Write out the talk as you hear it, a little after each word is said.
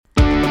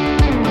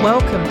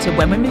Welcome to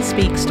When Women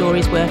Speak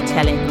Stories Worth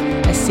Telling,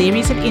 a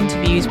series of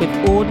interviews with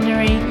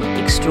ordinary,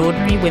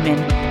 extraordinary women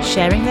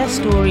sharing their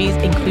stories,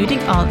 including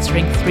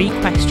answering 3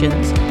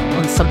 questions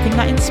on something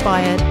that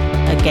inspired,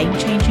 a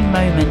game-changing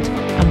moment,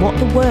 and what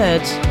the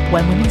words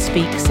When Women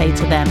Speak say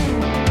to them.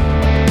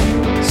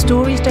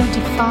 Stories don't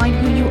define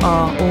who you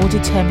are or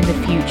determine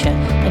the future,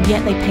 and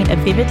yet they paint a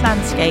vivid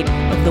landscape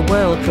of the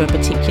world through a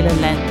particular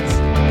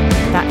lens.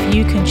 That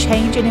view can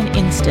change in an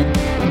instant,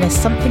 and there's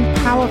something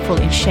powerful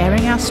in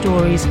sharing our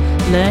stories,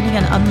 learning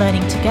and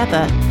unlearning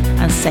together,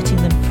 and setting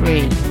them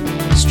free,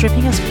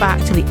 stripping us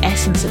back to the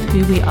essence of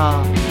who we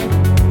are.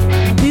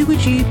 Who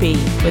would you be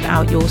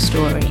without your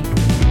story?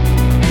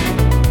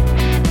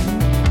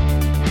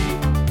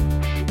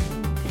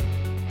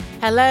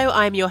 Hello,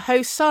 I'm your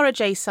host, Sarah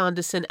J.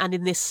 Sanderson, and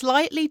in this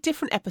slightly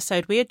different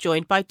episode, we are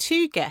joined by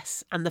 2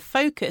 guests, and the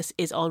focus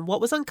is on what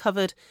was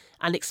uncovered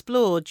and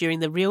explored during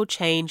the Real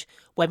Change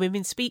When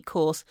Women Speak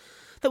course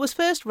that was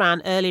first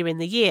ran earlier in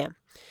the year.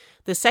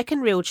 The second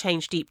Real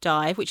Change deep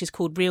dive, which is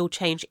called Real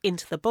Change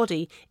Into the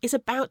Body, is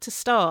about to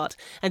start,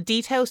 and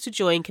details to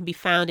join can be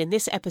found in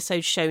this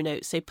episode's show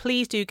notes, so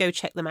please do go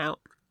check them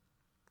out.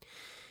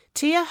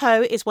 Tia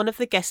Ho is one of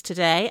the guests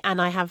today,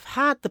 and I have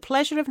had the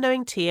pleasure of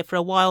knowing Tia for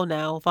a while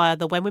now via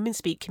the When Women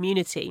Speak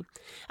community,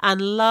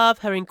 and love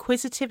her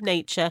inquisitive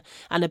nature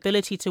and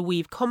ability to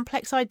weave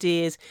complex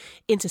ideas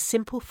into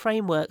simple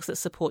frameworks that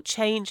support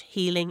change,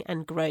 healing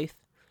and growth.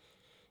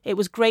 It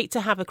was great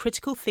to have a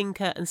critical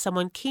thinker and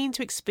someone keen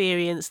to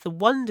experience the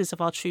wonders of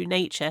our true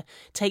nature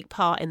take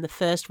part in the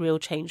first Real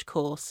Change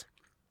course.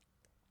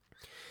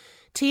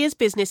 Tia's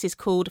business is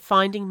called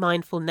Finding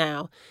Mindful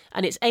Now,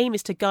 and its aim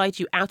is to guide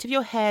you out of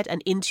your head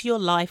and into your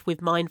life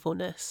with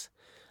mindfulness.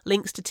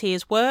 Links to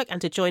Tia's work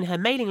and to join her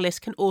mailing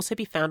list can also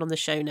be found on the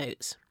show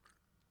notes.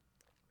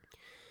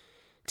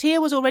 Tia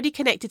was already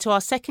connected to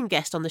our second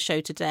guest on the show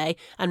today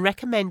and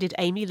recommended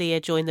Amy Leah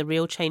join the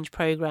Real Change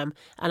programme,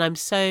 and I'm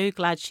so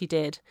glad she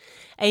did.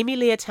 Amy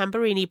Leah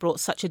Tamburini brought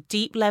such a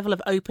deep level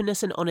of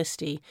openness and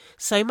honesty,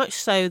 so much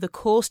so the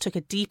course took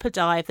a deeper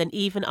dive than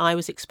even I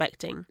was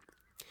expecting.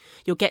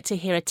 You'll get to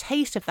hear a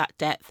taste of that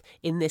depth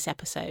in this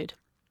episode.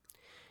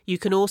 You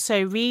can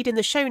also read in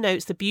the show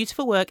notes the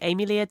beautiful work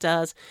Amy Leah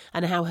does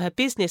and how her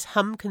business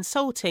Hum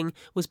Consulting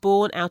was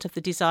born out of the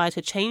desire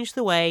to change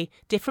the way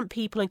different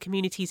people and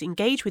communities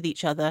engage with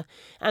each other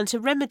and to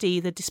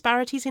remedy the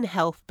disparities in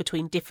health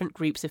between different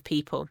groups of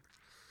people.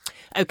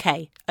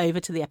 Okay, over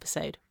to the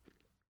episode.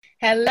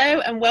 Hello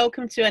and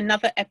welcome to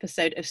another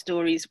episode of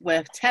Stories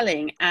Worth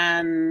Telling.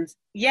 And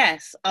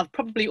yes, I've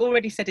probably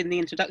already said in the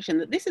introduction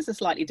that this is a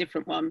slightly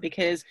different one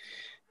because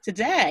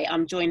today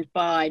I'm joined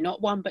by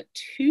not one but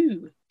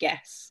 2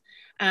 guests.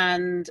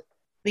 And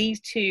these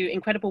 2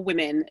 incredible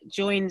women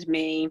joined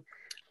me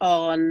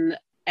on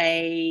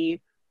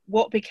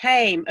what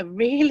became a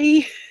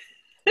really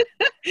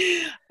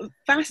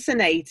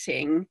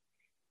fascinating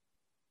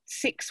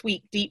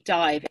 6-week deep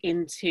dive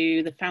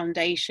into the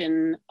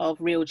foundation of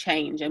Real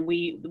Change, and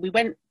we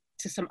went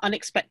to some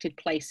unexpected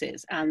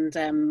places, and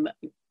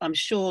I'm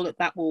sure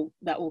that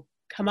will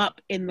come up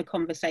in the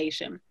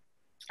conversation.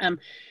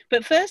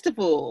 But first of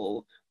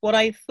all, what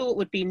I thought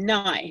would be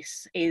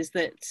nice is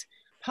that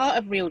part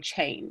of Real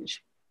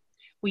Change,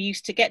 we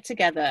used to get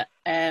together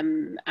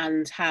and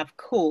have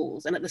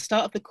calls, and at the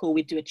start of the call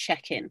we'd do a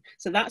check-in.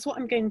 So that's what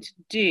I'm going to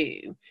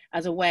do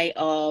as a way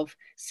of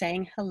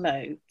saying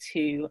hello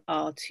to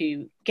our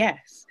 2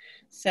 guests.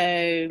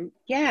 So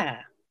yeah,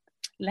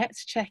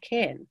 let's check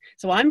in.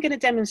 So I'm going to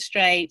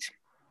demonstrate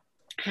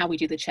how we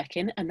do the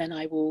check-in, and then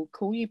I will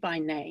call you by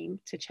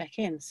name to check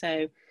in.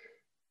 So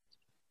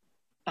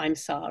I'm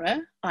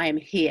Sarah, I am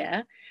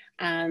here,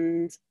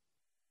 and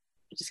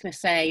I'm just going to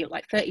say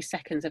like 30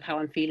 seconds of how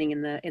I'm feeling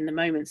in the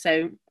moment.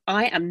 So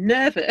I am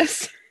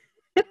nervous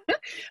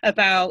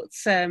about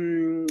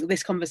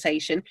this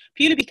conversation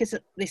purely because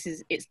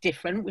it's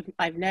different.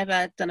 I've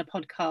never done a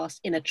podcast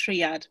in a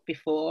triad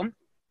before,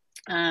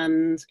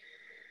 and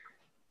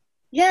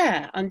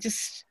yeah, I'm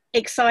just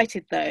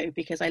excited though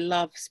because I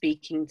love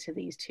speaking to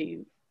these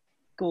 2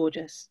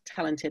 gorgeous,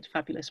 talented,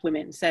 fabulous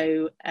women.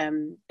 So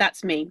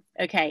that's me.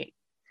 Okay,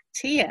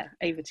 Tia,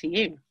 over to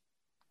you.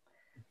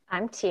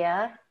 I'm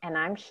Tia, and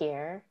I'm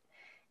here,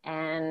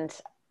 and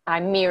I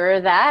mirror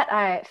that.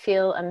 I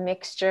feel a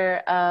mixture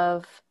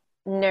of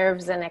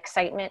nerves and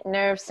excitement.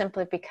 Nerves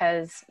simply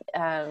because,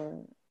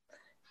 the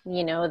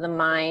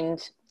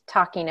mind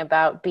talking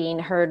about being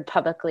heard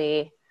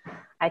publicly,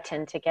 I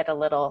tend to get a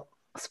little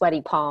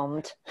sweaty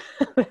palmed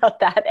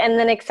about that, and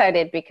then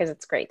excited because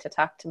it's great to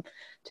talk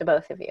to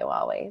both of you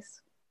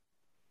always.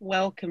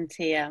 Welcome,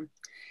 Tia.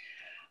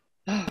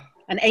 Oh,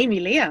 and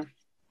Amy Leah.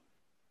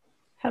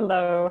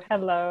 Hello.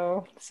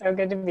 So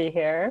good to be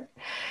here.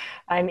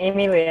 I'm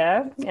Amy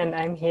Leah, and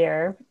I'm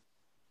here.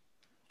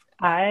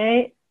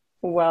 I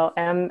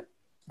am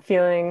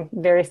feeling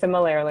very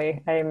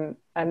similarly. I'm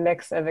a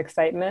mix of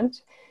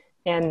excitement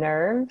and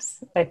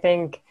nerves. I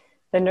think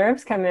the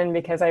nerves come in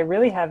because I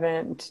really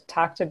haven't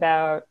talked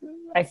about,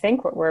 I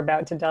think, what we're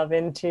about to delve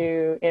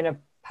into in a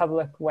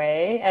public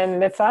way.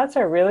 And the thoughts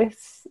are really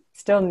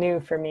still new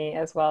for me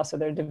as well. So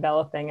they're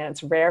developing, and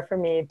it's rare for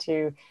me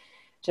to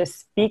just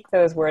speak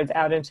those words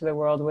out into the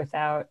world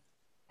without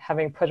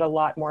having put a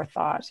lot more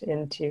thought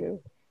into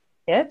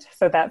it.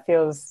 So that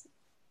feels,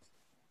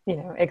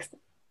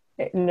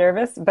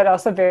 nervous, but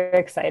also very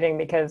exciting,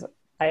 because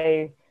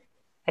I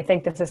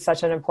think this is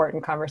such an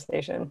important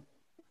conversation,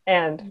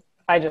 and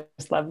I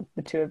just love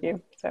the two of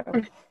you. So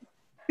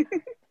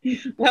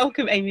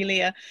welcome,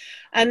 Amy-Leah.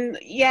 And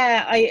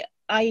yeah,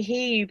 I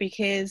hear you,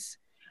 because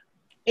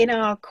in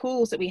our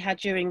calls that we had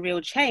during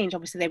Real Change,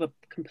 obviously they were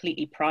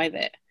completely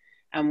private,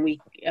 and we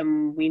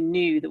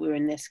knew that we were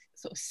in this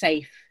sort of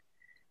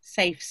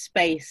safe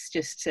space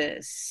just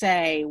to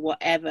say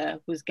whatever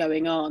was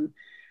going on,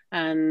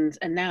 and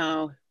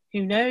now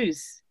who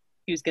knows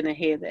who's going to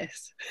hear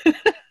this.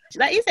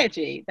 That is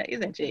edgy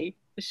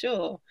for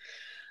sure.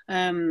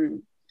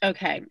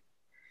 Okay,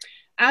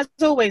 as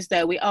always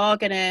though, we are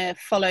going to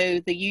follow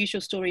the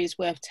usual stories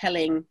worth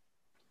telling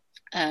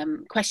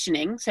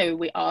questioning. So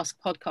we ask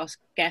podcast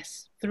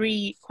guests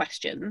 3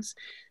 questions.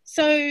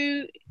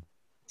 So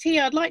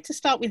Tia, I'd like to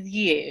start with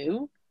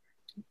you,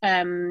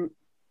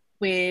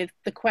 with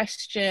the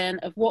question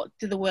of, what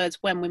do the words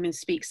 "when women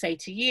speak" say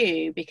to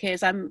you?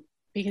 Because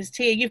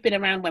Tia, you've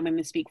been around When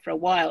Women Speak for a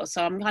while,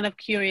 so I'm kind of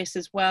curious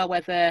as well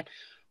whether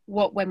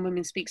what When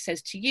Women Speak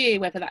says to you,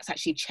 whether that's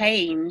actually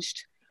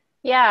changed.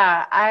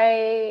 Yeah,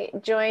 I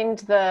joined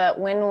the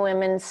When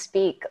Women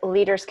Speak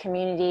Leaders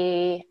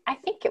community, I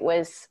think it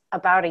was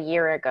about a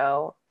year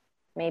ago,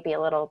 maybe a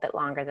little bit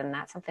longer than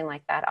that, something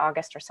like that,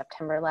 August or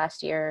September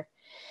last year.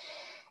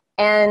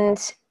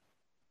 And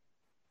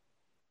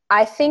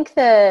I think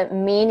the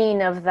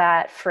meaning of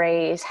that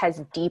phrase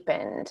has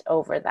deepened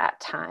over that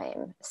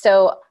time.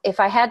 So if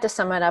I had to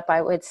sum it up,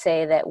 I would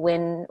say that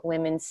when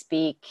women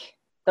speak,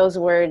 those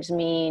words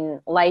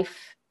mean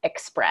life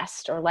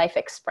expressed or life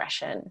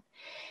expression.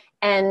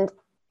 And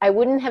I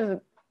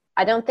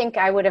don't think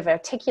I would have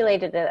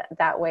articulated it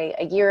that way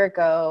a year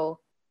ago.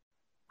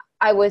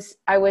 I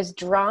was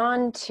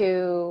drawn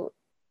to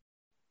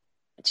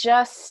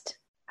just,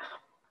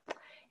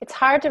 it's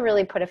hard to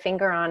really put a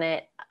finger on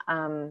it.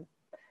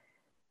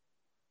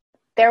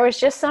 There was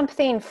just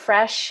something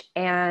fresh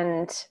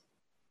and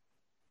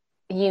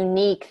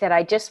unique that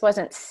I just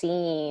wasn't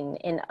seeing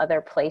in other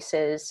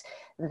places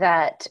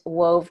that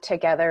wove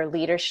together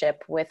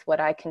leadership with what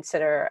I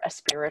consider a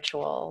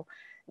spiritual,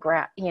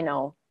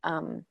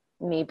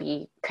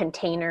 maybe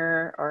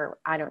container, or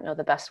I don't know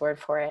the best word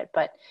for it,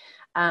 but,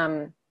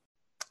 and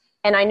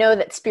I know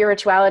that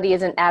spirituality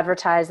isn't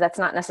advertised. That's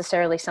not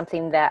necessarily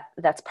something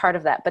that's part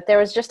of that, but there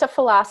was just a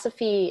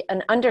philosophy,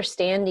 an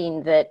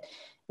understanding that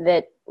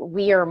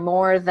we are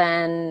more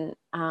than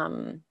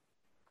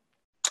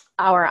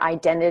our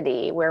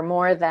identity. We're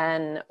more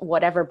than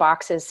whatever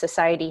boxes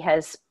society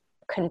has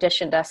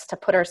conditioned us to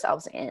put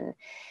ourselves in.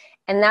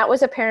 And that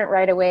was apparent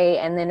right away.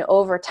 And then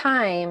over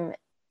time,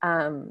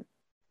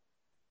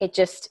 it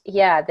just,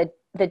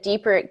 the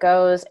deeper it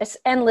goes,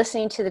 and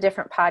listening to the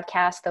different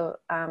podcasts, the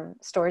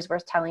Stories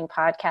Worth Telling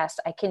podcast,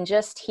 I can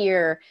just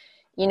hear,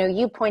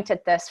 you point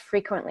at this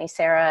frequently,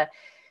 Sarah,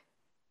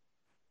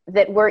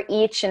 that we're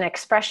each an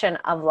expression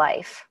of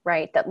life,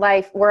 right? That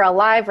we're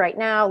alive right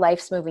now,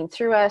 life's moving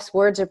through us,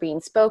 words are being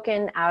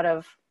spoken out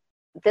of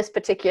this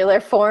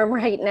particular form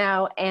right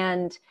now.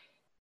 And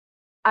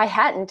I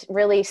hadn't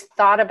really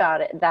thought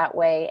about it that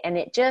way. And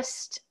it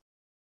just,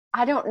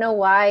 I don't know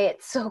why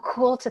it's so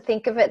cool to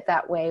think of it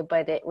that way,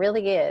 but it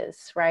really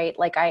is, right?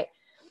 Like I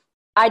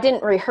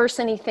didn't rehearse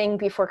anything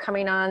before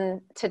coming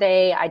on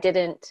today. I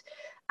didn't,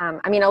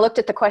 I looked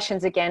at the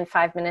questions again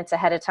 5 minutes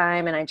ahead of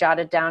time, and I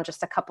jotted down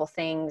just a couple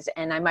things,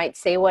 and I might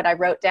say what I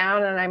wrote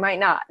down and I might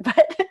not,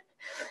 but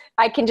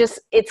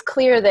it's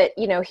clear that,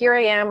 here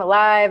I am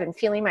alive and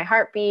feeling my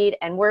heartbeat,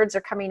 and words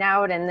are coming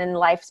out, and then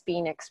life's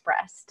being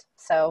expressed.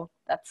 So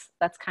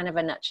that's kind of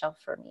a nutshell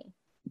for me.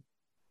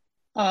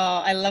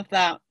 Oh, I love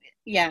that.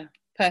 Yeah,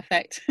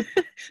 perfect.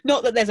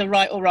 Not that there's a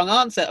right or wrong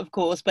answer, of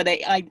course, but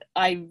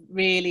I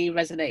really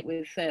resonate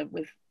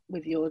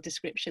with your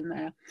description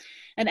there.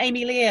 And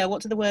Amy-Leah,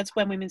 what do the words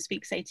 "when women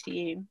speak" say to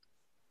you?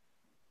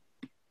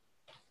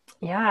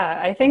 Yeah,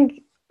 I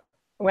think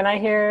when I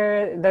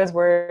hear those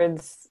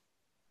words,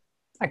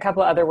 a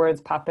couple of other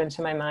words pop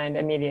into my mind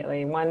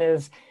immediately. One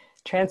is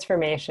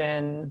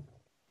transformation,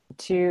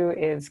 2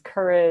 is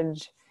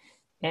courage,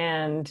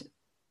 and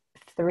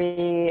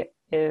 3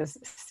 is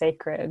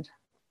sacred.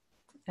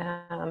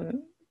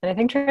 And I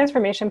think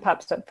transformation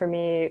pops up for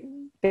me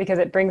because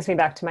it brings me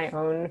back to my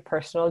own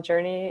personal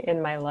journey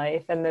in my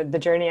life, and the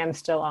journey I'm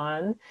still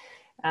on,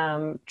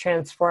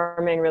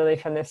 transforming really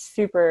from this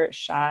super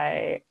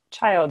shy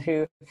child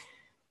who,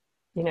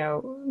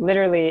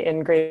 literally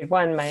in grade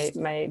 1,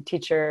 my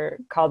teacher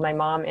called my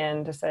mom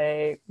in to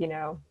say,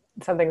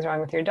 something's wrong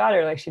with your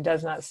daughter, like she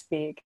does not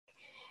speak.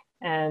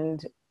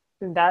 And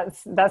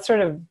that's sort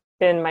of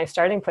been my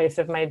starting place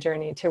of my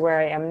journey to where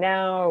I am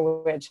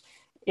now, which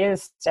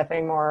is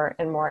stepping more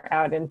and more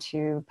out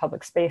into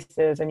public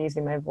spaces and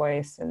using my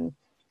voice. And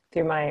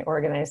through my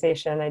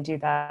organization, I do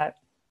that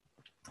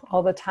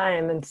all the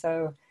time. And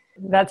so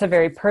that's a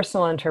very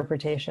personal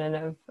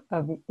interpretation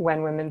of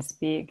when women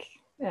speak.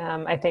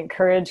 I think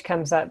courage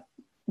comes up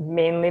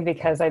mainly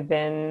because I've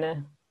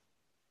been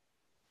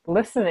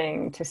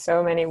listening to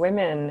so many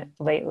women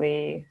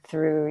lately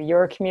through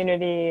your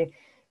community,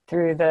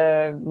 through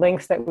the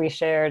links that we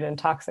shared and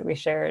talks that we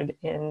shared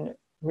in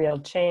Real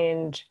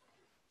Change,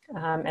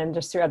 and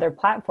just through other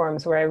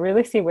platforms where I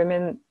really see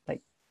women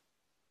like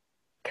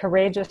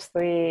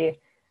courageously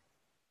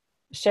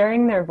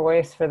sharing their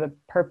voice for the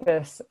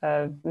purpose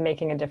of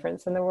making a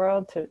difference in the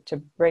world,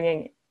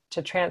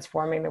 to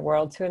transforming the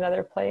world to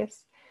another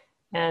place.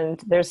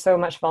 And there's so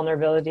much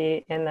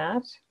vulnerability in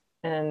that.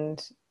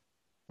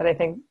 But I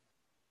think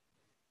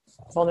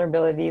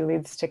vulnerability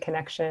leads to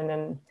connection,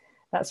 and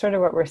that's sort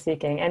of what we're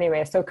seeking.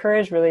 Anyway, so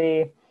courage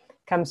really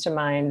comes to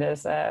mind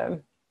as a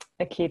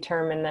key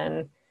term. And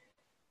then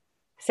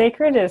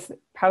sacred is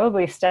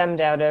probably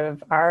stemmed out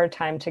of our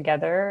time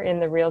together in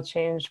the Real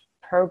Change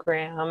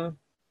program,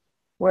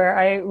 where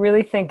I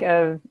really think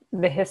of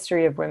the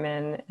history of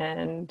women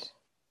and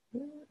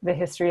the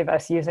history of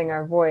us using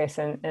our voice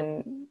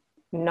and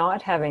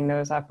not having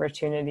those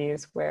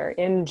opportunities, where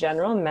in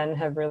general, men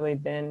have really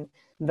been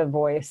the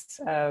voice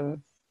of,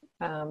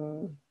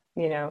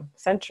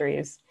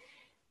 centuries.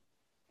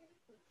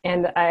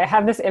 And I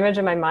have this image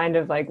in my mind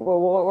of like, well,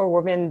 what were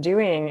women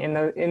doing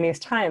in these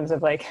times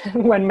of like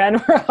when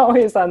men were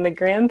always on the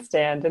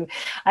grandstand? And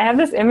I have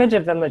this image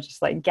of them that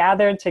just like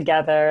gathered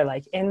together,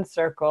 like in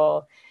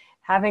circle,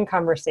 having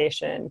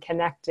conversation,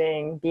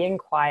 connecting, being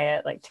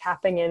quiet, like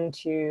tapping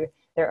into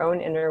their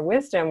own inner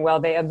wisdom while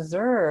they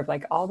observe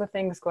like all the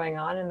things going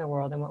on in the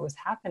world and what was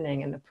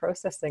happening and the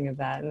processing of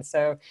that. And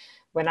so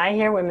when I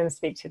hear women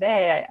speak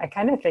today, I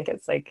kind of think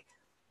it's like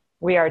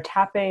we are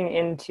tapping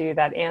into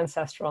that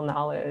ancestral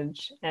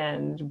knowledge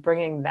and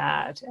bringing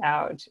that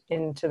out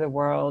into the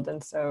world.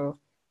 And so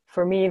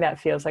for me, that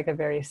feels like a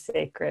very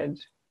sacred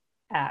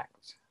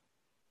act.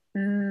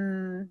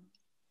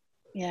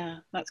 Yeah,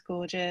 that's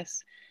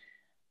gorgeous.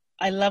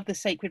 I love the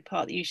sacred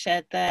part that you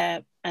shared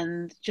there,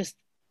 and just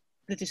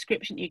the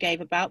description you gave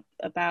about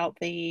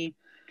the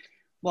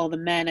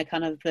men are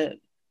kind of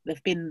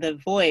they've been the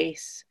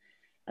voice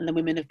and the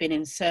women have been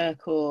in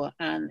circle.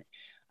 And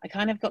I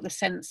kind of got the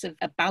sense of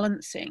a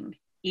balancing,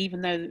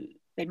 even though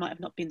they might have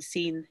not been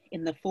seen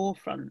in the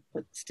forefront,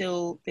 but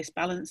still this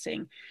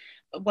balancing.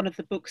 One of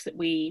the books that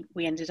we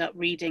ended up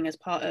reading as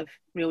part of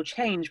Real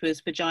Change was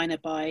Vagina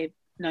by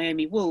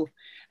Naomi Wolf.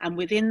 And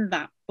within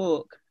that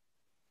book,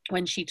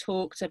 when she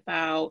talked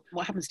about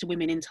what happens to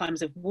women in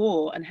times of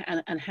war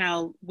and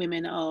how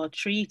women are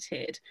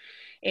treated,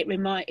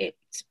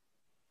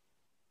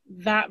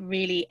 that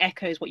really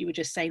echoes what you were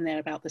just saying there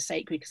about the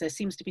sacred, because there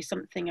seems to be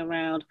something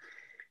around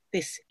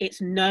this.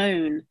 It's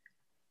known,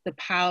 the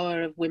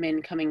power of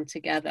women coming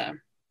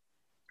together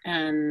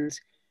and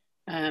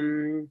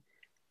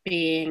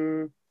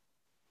being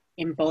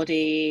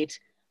embodied,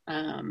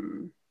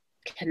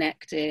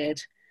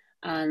 connected,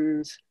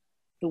 and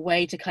the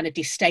way to kind of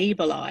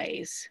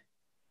destabilize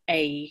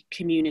a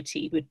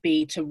community would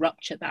be to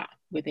rupture that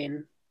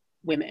within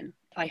women.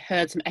 I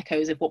heard some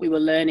echoes of what we were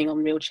learning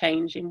on Real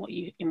Change in what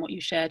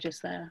you shared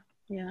just there.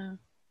 Yeah.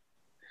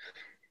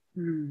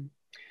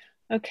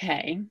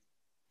 Okay.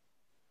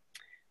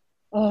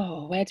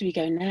 Oh, where do we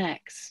go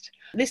next?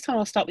 This time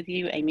I'll start with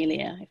you,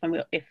 Amelia,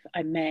 if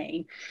I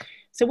may.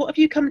 So what have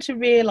you come to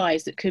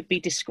realize that could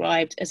be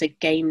described as a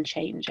game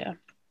changer?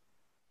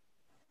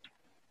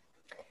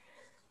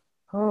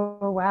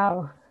 Oh,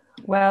 wow.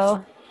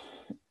 Well,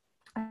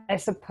 I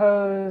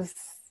suppose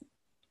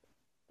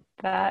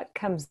that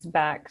comes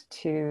back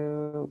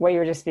to what you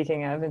were just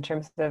speaking of in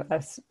terms of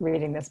us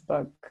reading this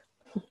book,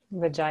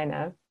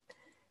 Vagina,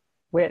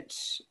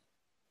 which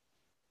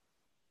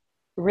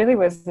really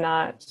was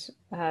not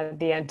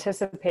the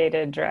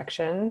anticipated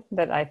direction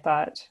that I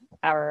thought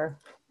our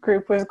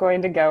group was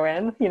going to go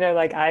in.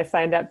 Like I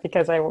signed up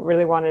because I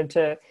really wanted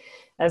to,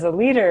 as a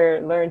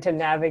leader, learn to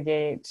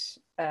navigate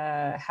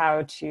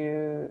how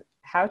to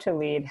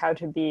lead, how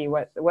to be,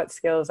 what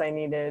skills I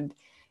needed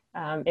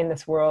in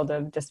this world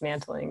of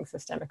dismantling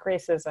systemic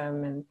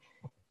racism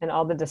and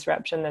all the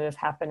disruption that is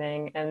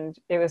happening. And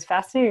it was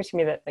fascinating to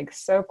me that like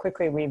so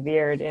quickly we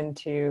veered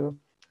into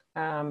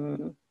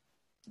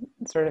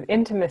sort of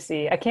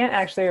intimacy. I can't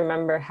actually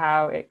remember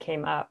how it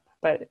came up,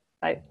 but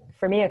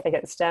for me, I think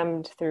it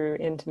stemmed through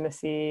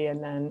intimacy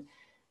and then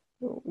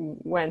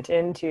went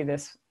into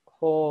this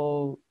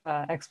whole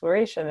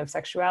exploration of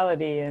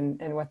sexuality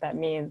and what that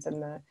means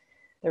and the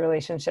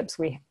relationships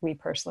we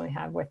personally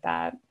have with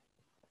that.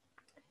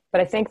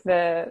 But I think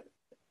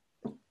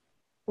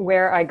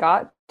where I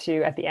got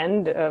to at the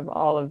end of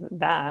all of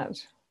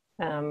that,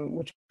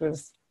 which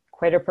was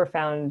quite a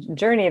profound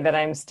journey that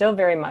I'm still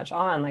very much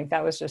on, like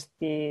that was just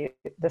the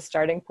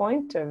starting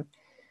point of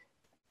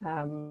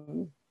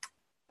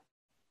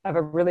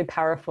a really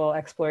powerful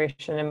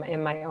exploration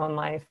in my own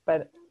life.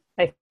 But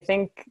I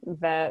think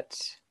that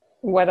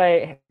what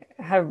I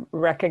have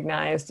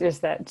recognized is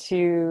that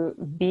to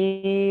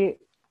be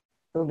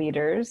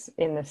leaders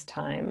in this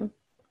time,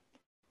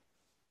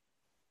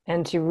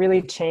 and to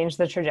really change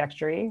the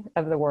trajectory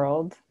of the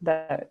world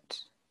that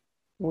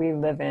we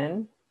live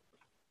in,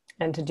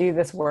 and to do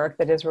this work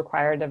that is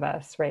required of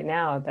us right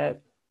now,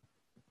 that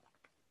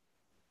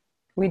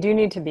we do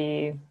need to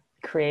be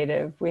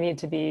creative. We need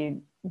to be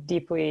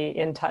deeply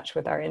in touch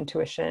with our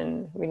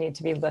intuition. We need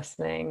to be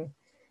listening.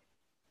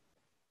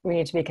 We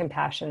need to be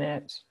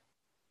compassionate.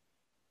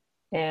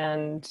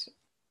 And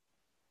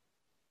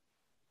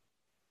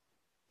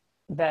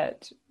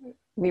that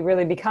we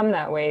really become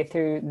that way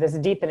through this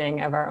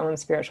deepening of our own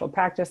spiritual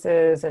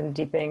practices and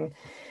deepening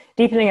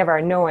of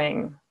our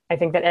knowing. I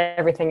think that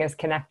everything is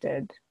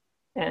connected.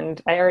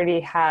 And I already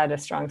had a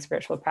strong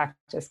spiritual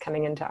practice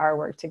coming into our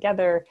work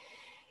together.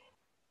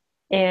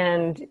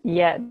 And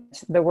yet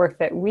the work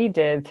that we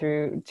did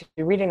through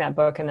reading that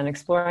book and then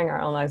exploring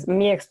our own lives,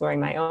 me exploring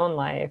my own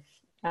life,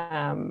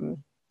 and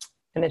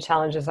the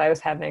challenges I was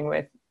having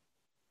with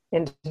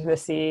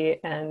intimacy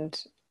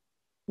and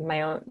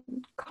my own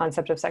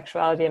concept of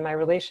sexuality and my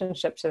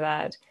relationship to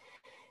that,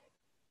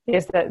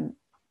 is that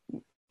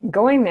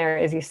going there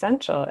is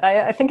essential.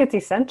 I think it's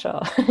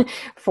essential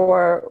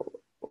for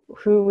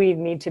who we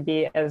need to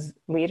be as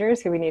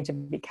leaders, who we need to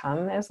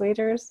become as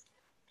leaders.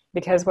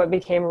 Because what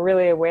became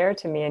really aware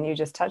to me, and you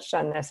just touched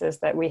on this, is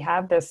that we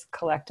have this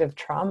collective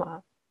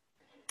trauma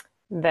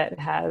that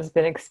has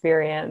been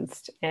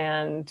experienced,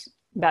 and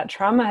that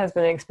trauma has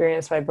been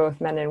experienced by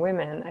both men and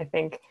women. I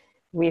think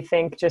we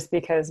think just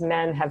because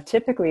men have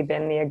typically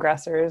been the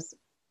aggressors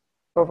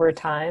over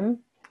time,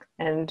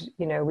 and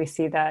we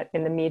see that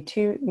in the Me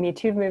Too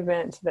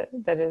movement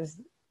that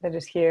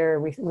is here.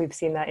 We've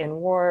seen that in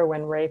war,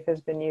 when rape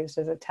has been used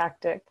as a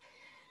tactic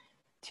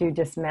to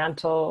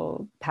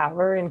dismantle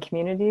power in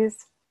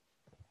communities.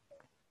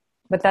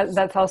 But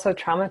that's also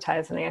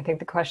traumatizing. I think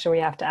the question we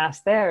have to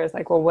ask there is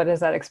like, well, what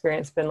has that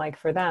experience been like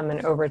for them?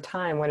 And over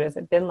time, what has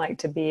it been like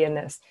to be in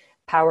this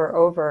power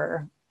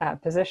over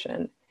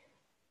position?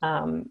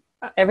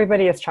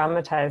 Everybody is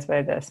traumatized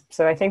by this.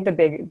 So I think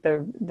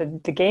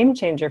the game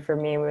changer for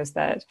me was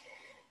that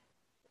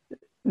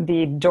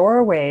the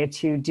doorway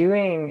to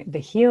doing the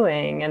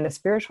healing and the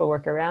spiritual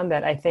work around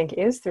that, I think,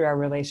 is through our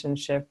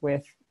relationship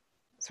with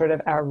sort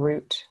of our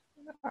root,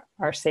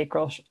 our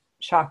sacral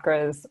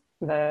chakras,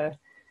 that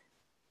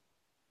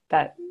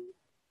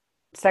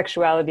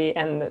sexuality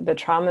and the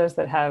traumas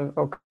that have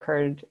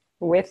occurred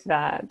with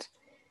that.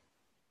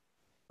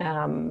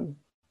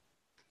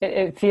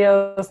 It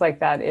feels like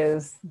that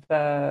is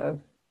the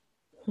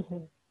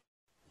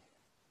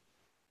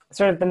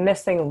sort of the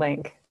missing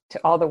link to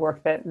all the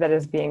work that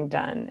is being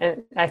done.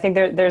 And I think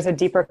there's a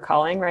deeper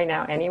calling right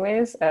now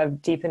anyways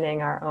of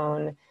deepening our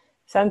own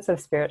sense of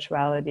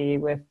spirituality,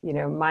 with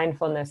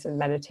mindfulness and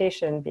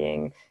meditation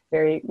being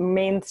very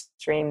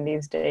mainstream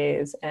these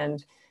days,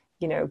 and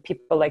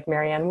people like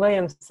Marianne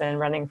Williamson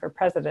running for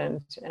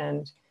president,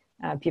 and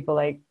people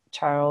like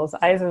Charles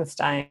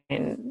Eisenstein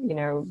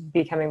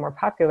becoming more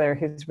popular,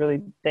 who's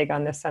really big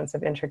on this sense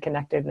of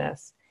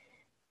interconnectedness,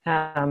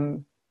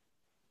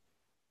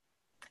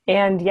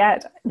 and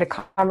yet the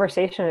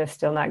conversation is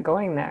still not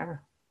going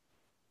there,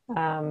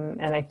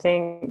 and I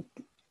think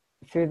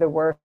through the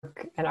work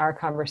and our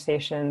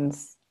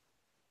conversations,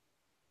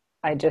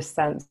 I just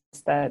sense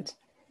that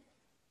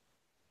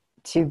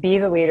to be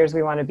the leaders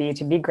we want to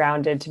be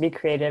grounded, to be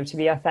creative, to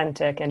be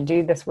authentic, and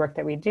do this work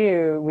that we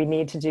do, we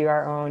need to do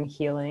our own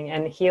healing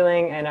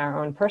in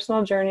our own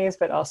personal journeys,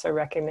 but also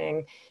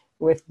reckoning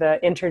with the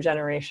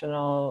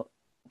intergenerational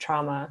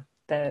trauma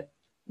that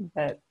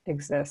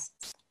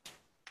exists.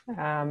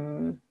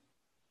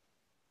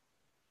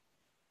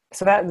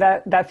 So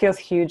that feels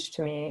huge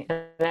to me.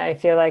 And I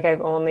feel like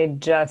I've only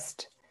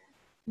just,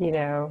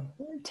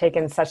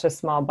 taken such a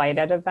small bite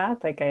out of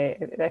that. Like I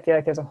feel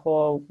like there's a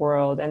whole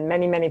world and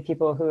many, many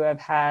people who have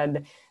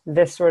had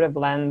this sort of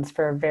lens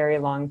for a very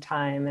long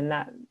time. And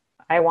that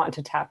I want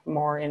to tap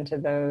more into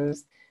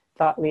those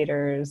thought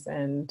leaders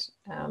and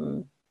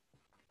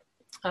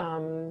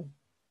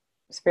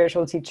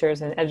spiritual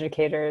teachers and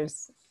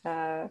educators,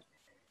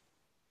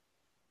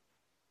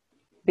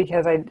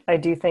 because I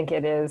do think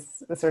it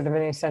is a sort of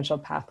an essential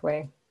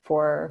pathway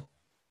for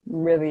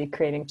really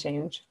creating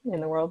change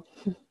in the world.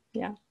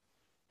 Yeah.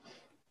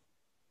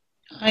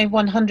 I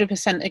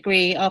 100%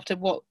 agree. After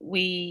what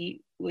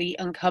we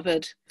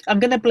uncovered, I'm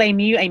going to blame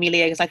you,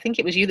 Amy-Leah, because I think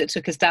it was you that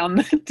took us down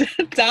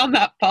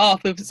that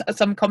path with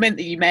some comment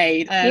that you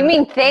made. You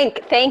mean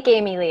thank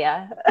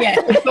Amy-Leah? Yeah,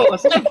 of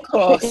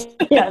course.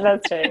 Yeah,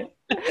 that's right.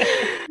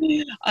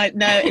 I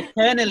know,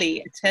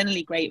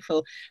 eternally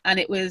grateful.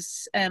 And it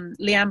was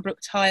Leanne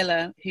Brooke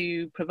Tyler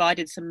who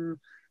provided some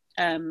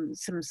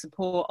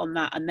support on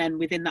that, and then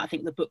within that, I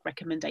think the book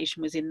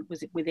recommendation was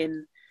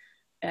within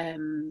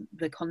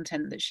the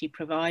content that she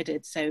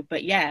provided. So,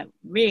 but yeah,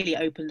 really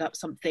opened up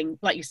something,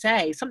 like you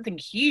say, something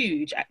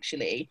huge.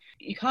 Actually,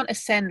 you can't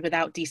ascend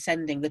without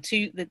descending. The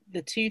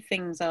two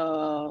things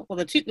are,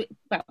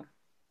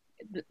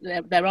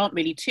 there aren't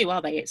really two,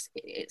 are they?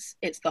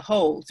 It's the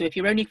whole. So if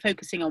you're only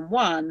focusing on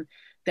one,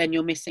 then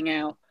you're missing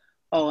out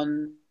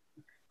on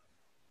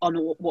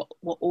what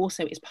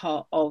also is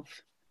part of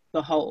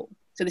the whole.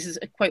 So this is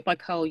a quote by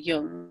Carl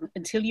Jung: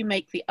 until you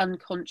make the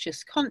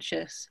unconscious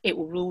conscious, it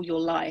will rule your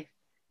life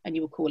and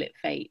you will call it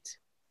fate.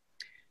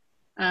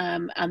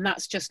 And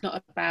that's just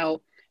not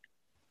about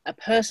a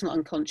personal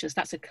unconscious,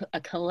 that's a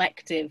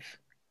collective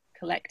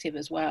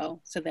as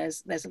well. So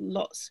there's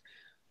lots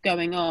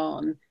going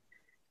on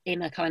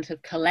in a kind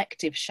of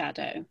collective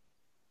shadow,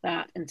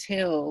 that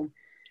until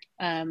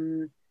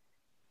there's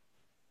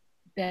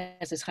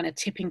this kind of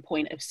tipping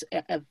point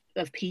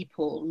of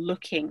people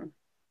looking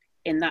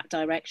in that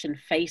direction,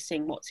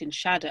 facing what's in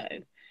shadow,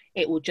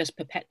 it will just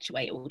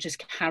perpetuate. It will just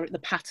carry, the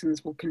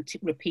patterns will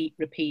repeat,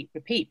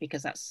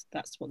 because that's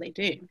what they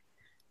do.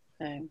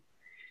 So,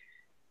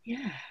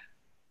 yeah.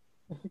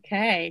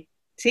 Okay,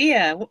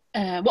 Tia, what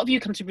have you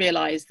come to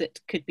realize that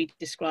could be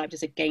described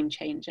as a game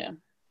changer?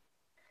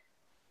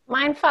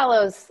 Mine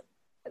follows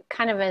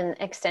kind of an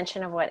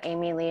extension of what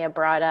Amy Leah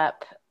brought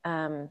up.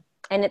 And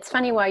it's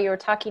funny, while you were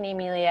talking,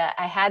 Amy Leah,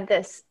 I had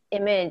this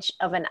image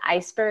of an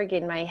iceberg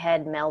in my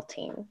head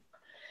melting.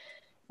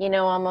 You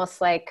know, almost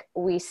like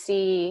we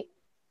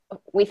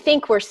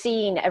think we're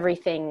seeing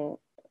everything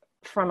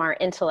from our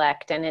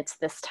intellect, and it's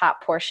this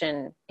top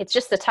portion. It's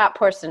just the top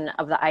portion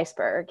of the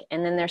iceberg.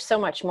 And then there's so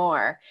much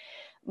more.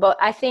 But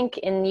I think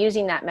in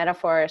using that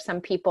metaphor, some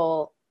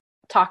people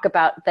talk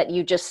about that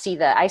you just see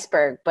the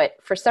iceberg, but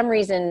for some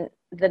reason,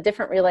 the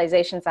different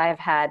realizations I have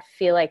had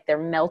feel like they're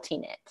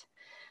melting it.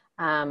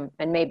 And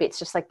maybe it's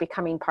just like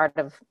becoming part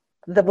of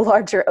the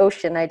larger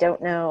ocean. I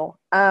don't know.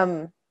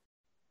 I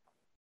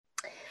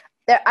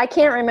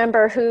can't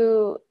remember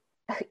who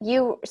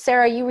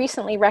Sarah, you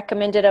recently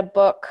recommended a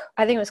book.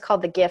 I think it was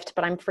called The Gift,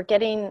 but I'm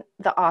forgetting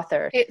the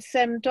author. It's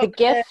Dr.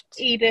 Gift,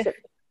 Edith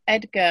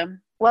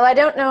Edgar. Well, I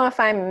don't know if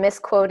I'm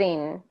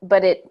misquoting,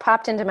 but it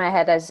popped into my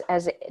head as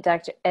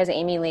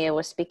Amy Leah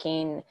was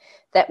speaking,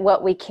 that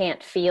what we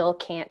can't feel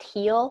can't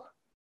heal.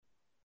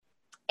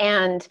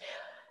 And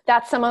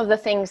that's some of the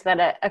things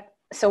that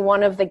so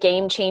one of the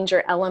game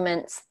changer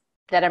elements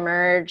that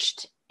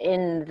emerged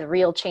in the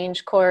Real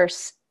Change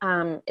course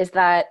is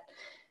that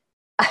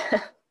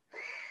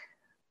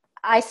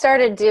I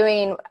started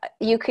doing,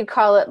 you could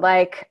call it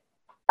like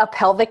a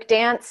pelvic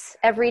dance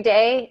every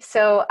day.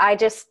 So I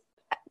just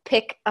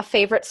pick a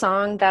favorite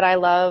song that I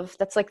love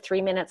that's like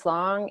 3 minutes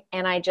long,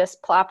 and I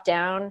just plop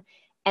down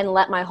and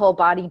let my whole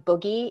body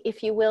boogie,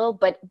 if you will.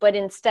 But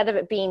instead of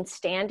it being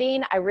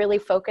standing, I really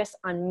focus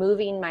on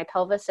moving my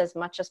pelvis as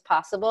much as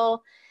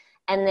possible,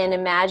 and then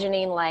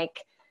imagining like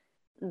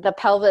the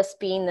pelvis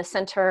being the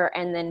center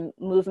and then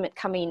movement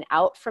coming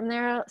out from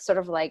there, sort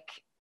of like,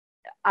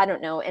 I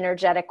don't know,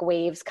 energetic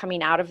waves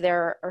coming out of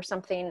there or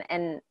something.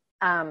 And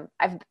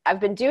I've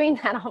been doing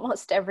that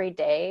almost every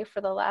day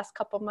for the last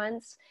couple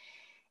months.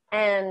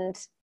 And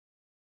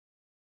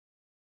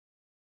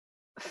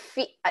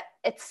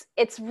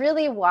it's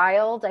really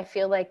wild. I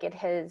feel like it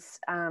has,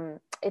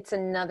 it's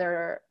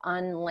another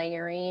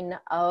unlayering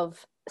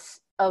of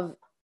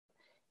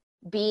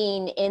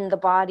being in the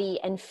body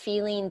and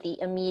feeling the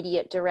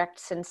immediate direct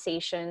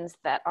sensations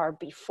that are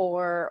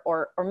before,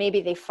 or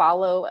maybe they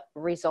follow a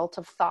result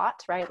of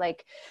thought, right?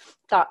 Like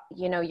thought,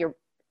 you know,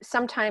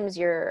 sometimes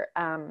you're,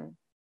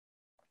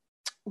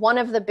 one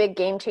of the big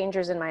game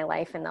changers in my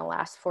life in the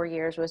last 4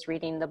 years was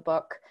reading the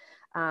book,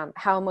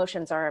 How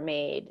Emotions Are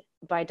Made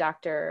by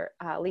Dr.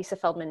 Lisa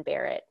Feldman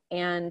Barrett.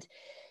 And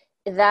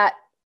that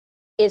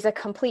is a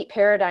complete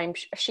paradigm.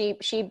 She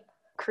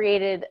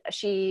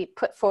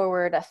put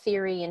forward a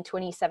theory in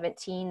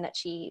 2017 that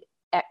she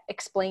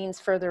explains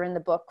further in the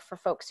book for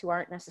folks who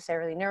aren't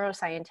necessarily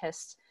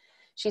neuroscientists.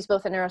 She's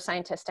both a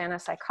neuroscientist and a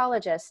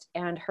psychologist,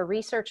 and her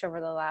research over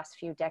the last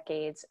few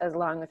decades,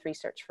 along with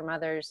research from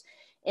others,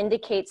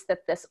 indicates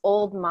that this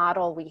old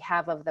model we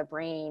have of the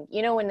brain,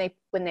 you know, when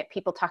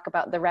people talk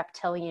about the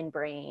reptilian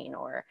brain,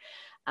 or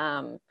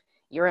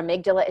your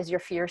amygdala is your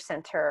fear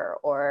center,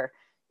 or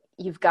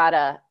you've got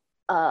a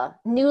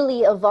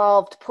newly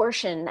evolved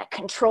portion that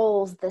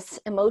controls this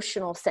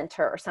emotional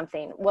center or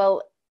something.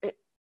 Well,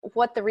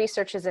 what the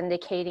research is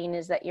indicating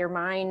is that your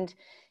mind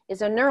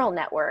is a neural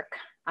network,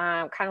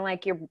 kind of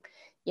like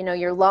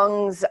your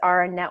lungs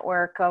are a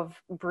network of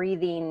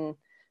breathing,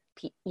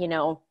 you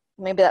know,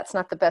 maybe that's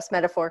not the best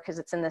metaphor because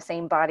it's in the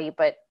same body,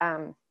 but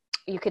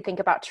you could think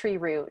about tree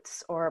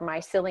roots or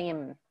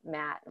mycelium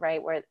mat,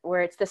 right?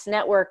 Where it's this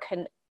network,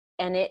 and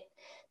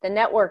the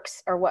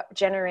networks are what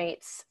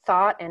generates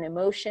thought and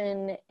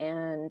emotion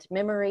and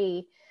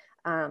memory.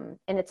 And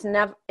it's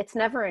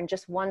never in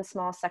just one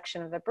small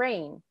section of the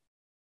brain.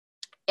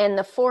 And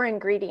the 4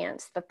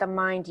 ingredients that the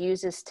mind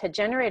uses to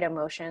generate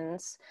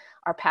emotions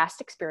are past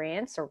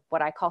experience, or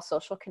what I call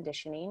social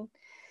conditioning,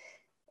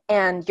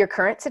 and your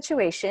current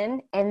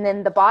situation, and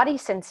then the body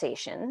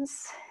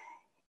sensations,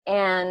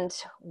 and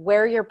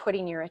where you're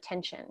putting your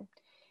attention.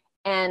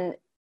 And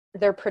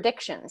they're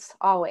predictions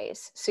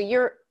always. So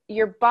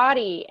your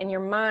body and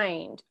your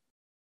mind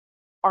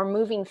are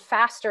moving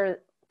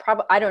faster.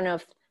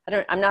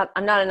 I'm not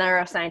a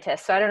neuroscientist,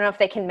 so I don't know if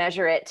they can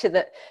measure it to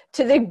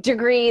the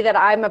degree that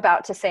I'm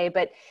about to say,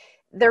 but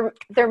they're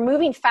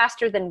moving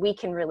faster than we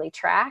can really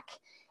track.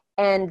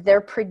 and they're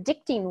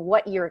predicting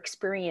what your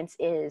experience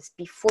is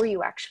before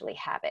you actually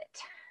have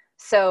it.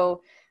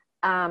 So,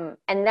 and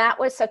that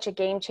was such a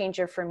game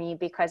changer for me,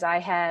 because I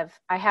have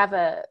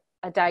a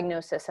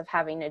diagnosis of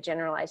having a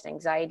generalized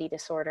anxiety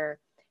disorder.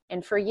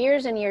 And for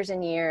years and years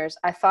and years,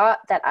 I thought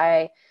that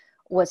I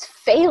was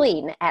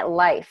failing at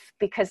life,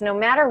 because no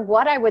matter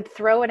what I would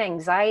throw at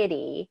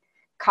anxiety,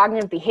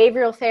 cognitive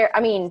behavioral therapy,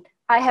 I mean,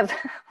 I have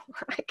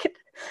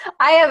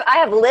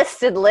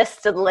lists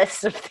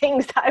of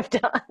things I've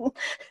done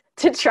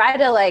to try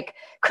to like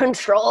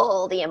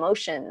control the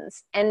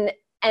emotions. And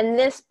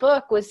this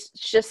book was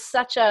just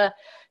such a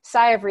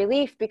sigh of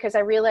relief, because I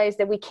realized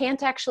that we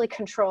can't actually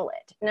control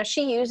it. Now,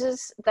 she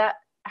uses that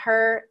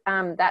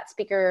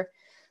speaker,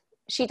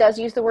 she does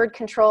use the word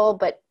control,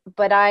 but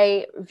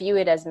I view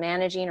it as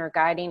managing or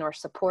guiding or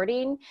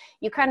supporting.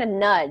 You kind of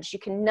nudge, you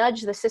can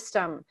nudge the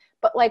system,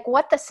 but like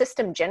what the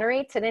system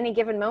generates at any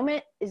given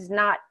moment is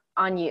not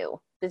on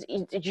you.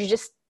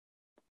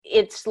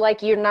 It's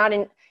like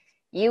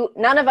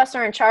none of us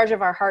are in charge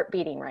of our heart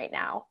beating right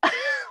now.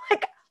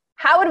 Like,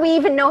 how would we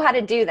even know how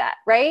to do that,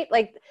 right?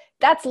 Like,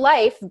 that's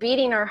life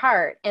beating our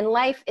heart, and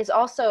life is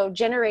also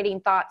generating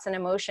thoughts and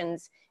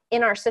emotions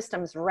in our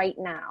systems right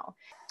now.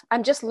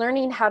 I'm just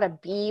learning how to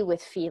be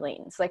with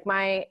feelings. Like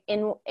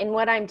in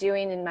what I'm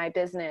doing in my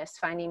business,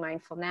 Finding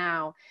Mindful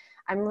Now,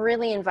 I'm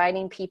really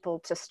inviting people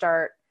to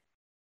start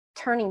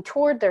turning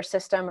toward their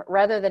system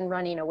rather than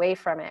running away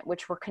from it,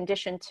 which we're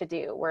conditioned to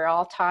do. We're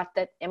all taught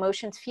that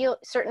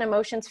certain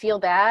emotions feel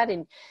bad,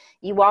 and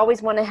you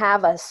always want to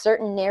have a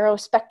certain narrow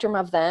spectrum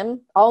of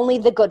them, only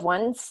the good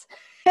ones.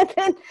 And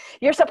then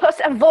you're supposed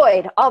to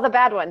avoid all the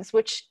bad ones,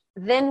 which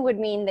then would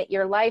mean that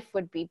your life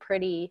would be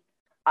pretty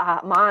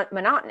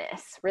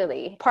monotonous,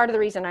 really. Part of the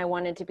reason I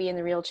wanted to be in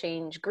the Real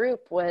Change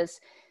group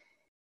was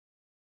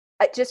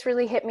it just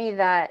really hit me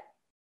that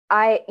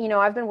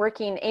I've been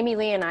working, Amy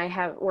Lee and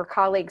I were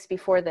colleagues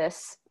before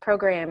this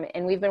program,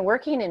 and we've been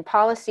working in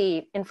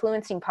policy,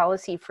 influencing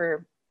policy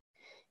for,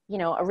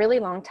 a really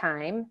long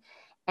time.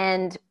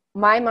 And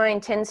my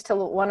mind tends to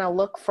want to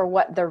look for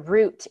what the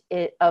root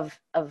of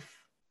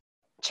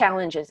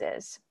challenges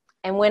is.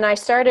 And when I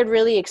started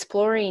really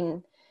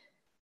exploring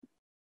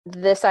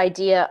this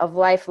idea of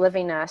life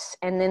living us,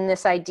 and then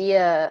this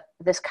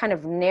kind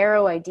of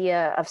narrow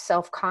idea of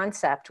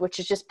self-concept, which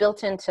is just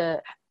built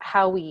into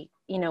how we,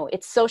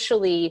 it's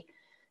socially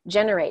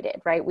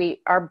generated, right?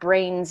 Our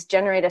brains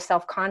generate a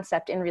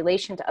self-concept in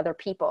relation to other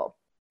people.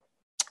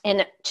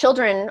 And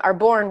children are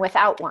born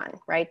without one,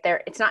 right?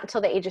 It's not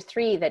until the age of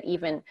 3 that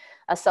even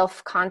a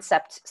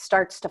self-concept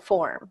starts to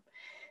form.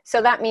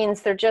 So that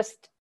means they're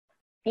just,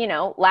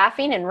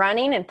 laughing and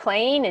running and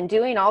playing and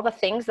doing all the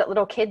things that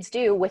little kids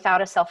do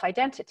without a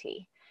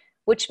self-identity,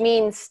 which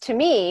means to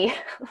me,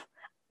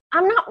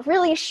 I'm not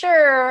really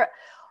sure.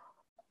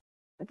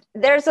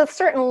 There's a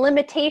certain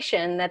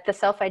limitation that the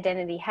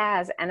self-identity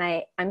has.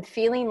 And I'm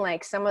feeling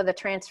like some of the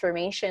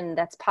transformation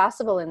that's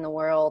possible in the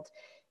world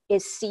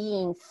is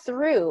seeing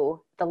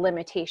through the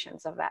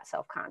limitations of that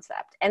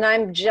self-concept. And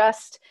I'm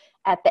just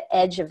at the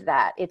edge of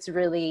that. It's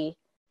really,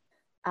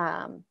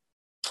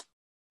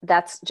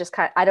 that's just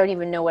I don't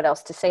even know what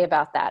else to say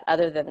about that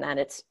other than that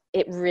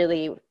it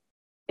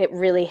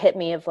really hit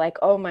me of like,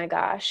 oh my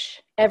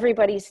gosh,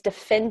 everybody's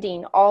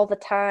defending all the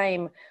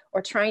time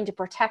or trying to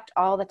protect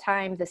all the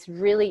time this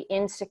really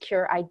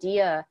insecure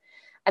idea.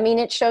 I mean,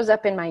 it shows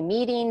up in my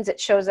meetings, it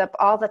shows up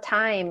all the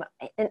time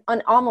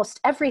on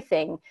almost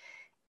everything.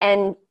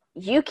 And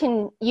you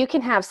can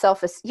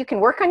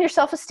work on your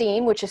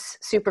self-esteem, which is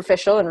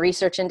superficial, and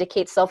research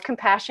indicates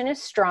self-compassion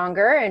is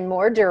stronger and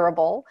more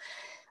durable.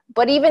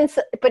 But even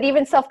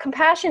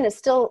self-compassion is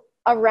still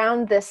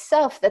around this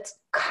self that's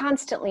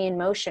constantly in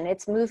motion.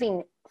 It's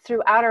moving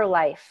throughout our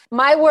life.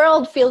 My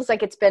world feels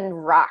like it's been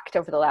rocked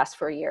over the last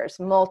 4 years,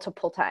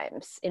 multiple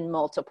times in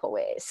multiple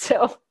ways.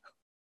 So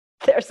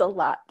there's a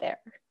lot there.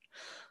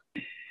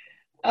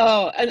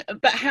 Oh,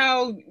 but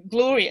how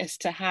glorious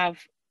to have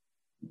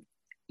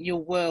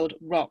your world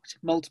rocked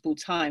multiple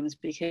times,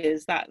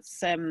 because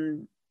that's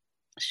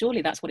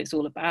surely that's what it's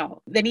all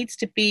about. There needs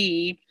to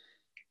be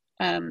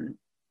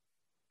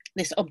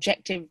this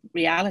objective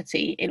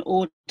reality in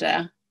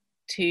order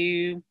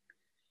to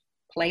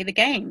play the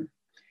game.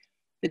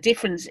 The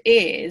difference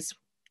is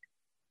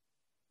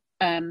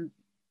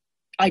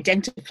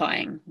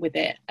identifying with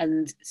it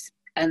and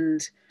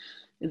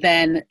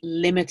then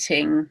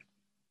limiting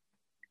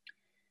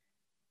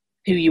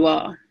who you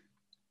are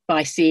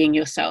by seeing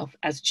yourself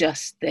as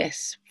just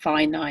this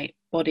finite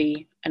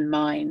body and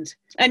mind.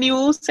 And you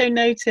also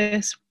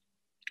notice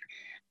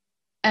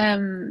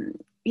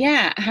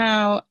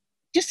how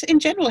just in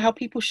general how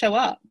people show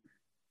up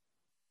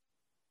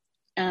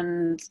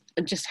and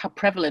just how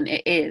prevalent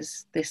it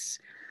is, this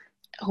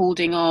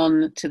holding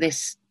on to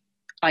this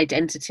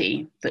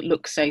identity that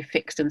looks so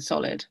fixed and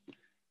solid.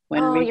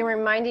 You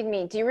reminded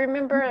me. Do you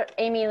remember,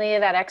 Amy Lee,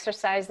 that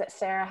exercise that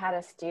Sarah had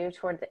us do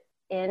toward the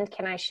end?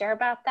 Can I share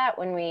about that?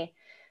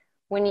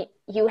 When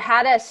you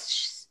had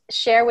us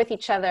share with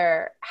each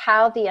other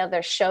how the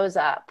other shows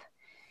up,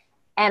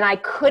 and I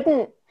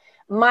couldn't,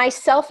 my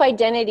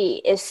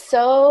self-identity is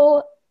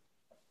so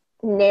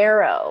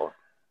narrow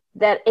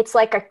that it's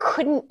like I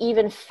couldn't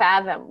even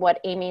fathom what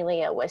Amy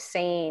Leah was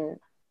saying.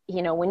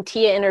 You know, when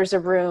Tia enters a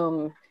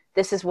room,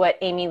 this is what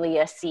Amy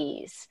Leah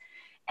sees.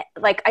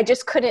 Like, I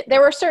just couldn't, there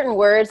were certain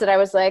words that I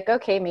was like,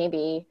 okay,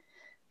 maybe.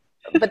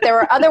 But there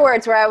were other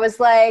words where I was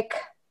like,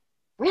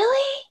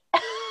 really?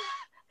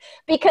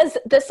 Because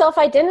the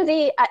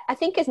self-identity, I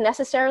think, is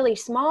necessarily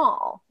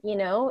small. You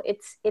know,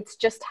 it's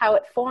just how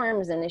it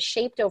forms and is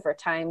shaped over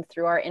time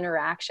through our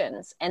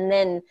interactions. And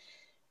then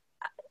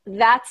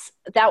that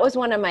was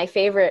one of my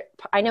favorite,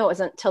 I know it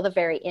wasn't until the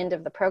very end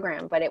of the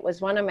program, but it was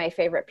one of my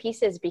favorite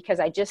pieces, because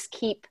I just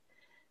keep,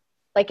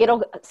 like,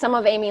 some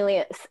of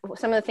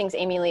the things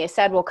Amy Leah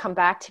said will come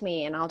back to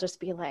me, and I'll just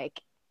be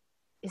like,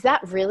 is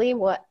that really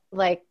what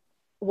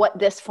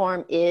this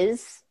form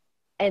is?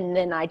 And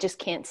then I just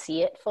can't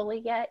see it fully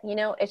yet. You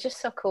know, it's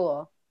just so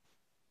cool.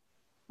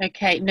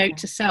 Okay, note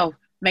to self,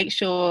 make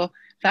sure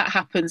that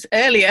happens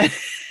earlier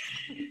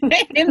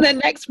in the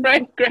next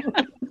program.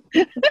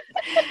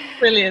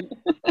 Brilliant.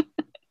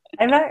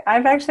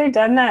 I've actually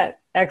done that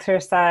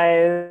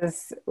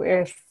exercise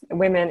with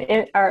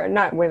women, or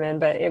not women,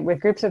 but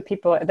with groups of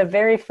people at the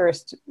very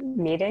first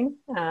meeting.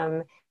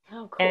 Oh,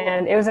 cool.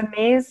 And it was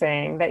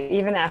amazing that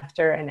even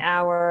after an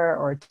hour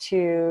or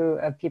two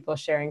of people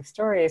sharing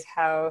stories,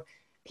 how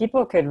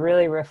people could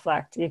really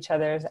reflect each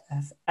other's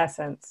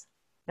essence.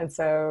 And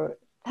so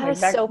that is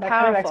so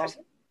powerful.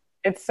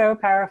 It's so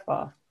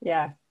powerful.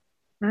 Yeah.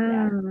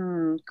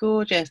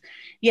 Gorgeous.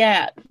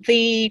 Yeah.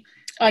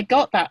 I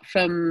got that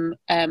from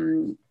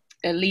a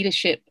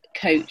leadership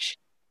coach,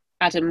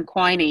 Adam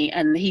Quiney,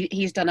 and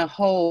he's done a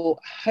whole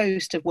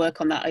host of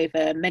work on that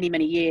over many,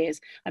 many years.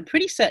 I'm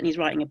pretty certain he's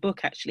writing a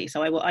book, actually.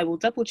 So I will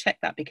double check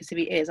that, because if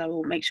he is, I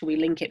will make sure we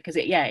link it, because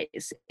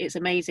it's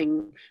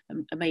amazing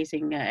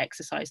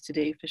exercise to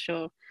do, for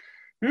sure.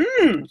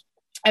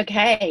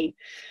 Okay,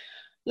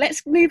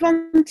 let's move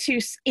on to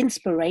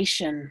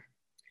inspiration.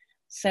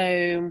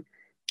 So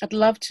I'd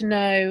love to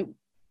know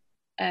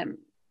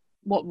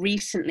what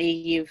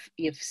recently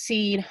you've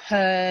seen,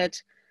 heard,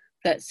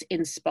 that's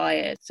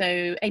inspired.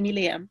 So Amy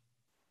Leah.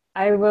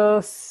 I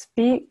will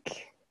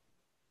speak.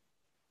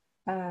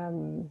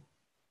 Now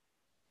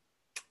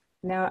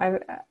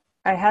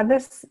I had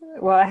this,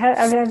 well, I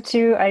had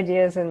two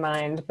ideas in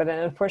mind, but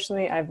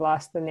unfortunately I've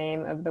lost the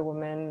name of the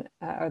woman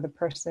or the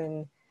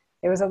person.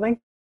 It was a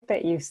link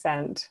that you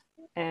sent,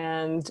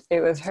 and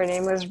her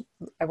name was,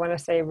 I want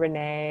to say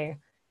Renee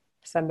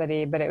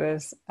somebody, but it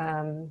was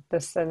the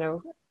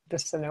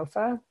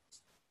Sanofa.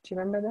 Do you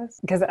remember this?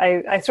 Because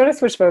I sort of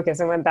switched focus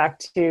and went back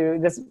to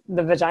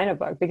the vagina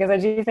book, because I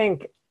do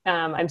think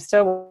I'm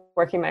still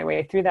working my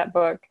way through that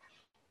book.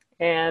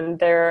 And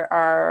there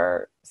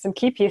are some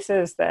key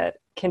pieces that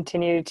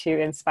continue to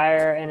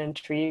inspire and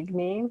intrigue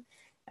me.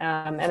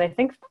 And I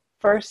think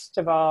first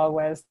of all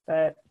was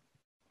that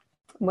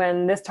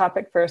when this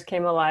topic first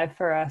came alive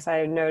for us,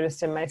 I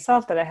noticed in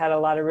myself that I had a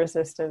lot of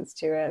resistance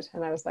to it.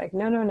 And I was like,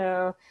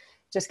 no.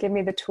 Just give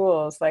me the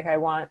tools. Like I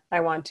want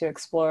to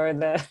explore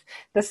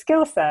the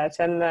skill set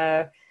and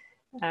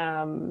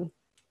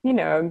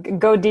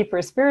go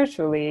deeper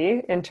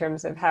spiritually in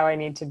terms of how I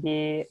need to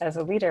be as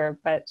a leader.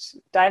 But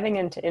diving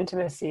into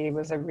intimacy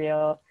was a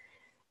real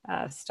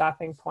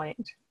stopping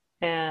point,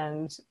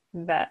 and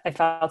that I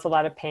felt a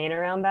lot of pain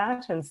around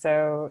that. And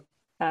so,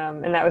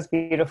 and that was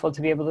beautiful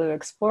to be able to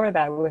explore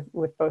that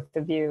with both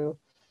of you.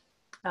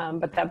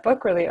 But that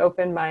book really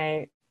opened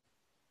my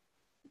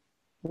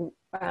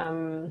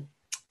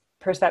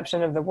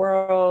perception of the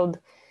world,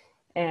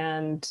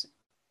 and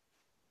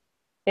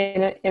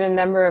in a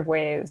number of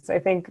ways. I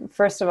think,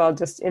 first of all,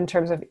 just in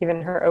terms of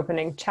even her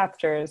opening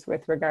chapters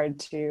with regard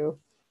to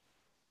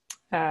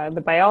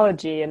the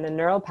biology and the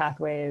neural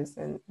pathways,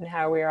 and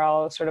how we are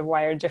all sort of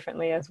wired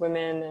differently as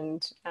women,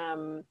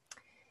 and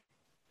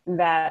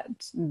that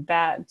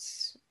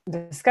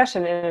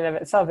discussion in and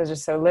of itself is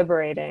just so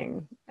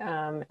liberating,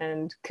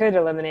 and could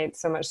eliminate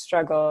so much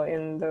struggle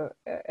in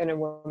a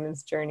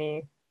woman's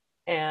journey.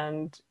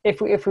 And if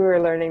we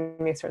were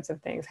learning these sorts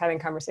of things, having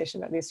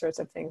conversation about these sorts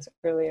of things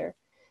earlier.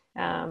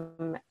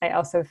 I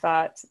also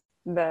thought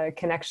the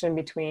connection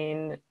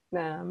between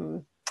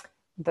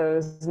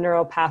those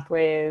neural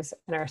pathways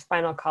and our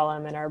spinal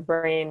column and our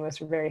brain was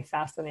very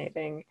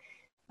fascinating.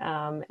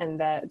 And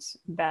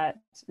that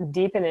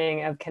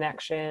deepening of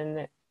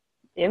connection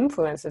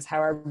influences how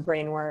our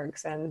brain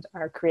works, and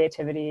our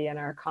creativity and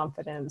our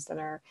confidence and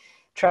our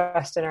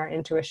trust in our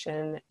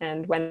intuition.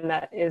 And when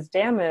that is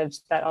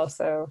damaged, that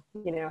also,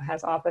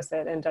 has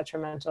opposite and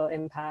detrimental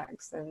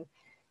impacts. And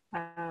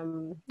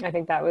I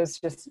think that was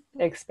just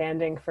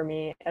expanding for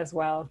me as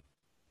well.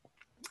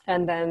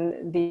 And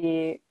then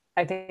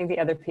I think the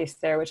other piece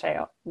there, which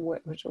I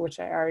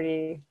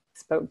already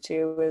spoke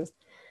to, was,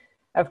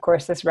 of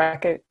course, this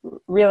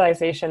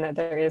realization that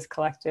there is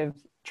collective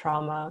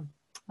trauma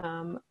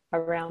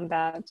around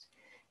that.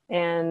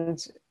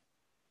 And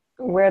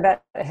where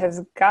that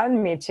has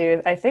gotten me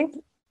to, I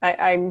think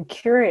I'm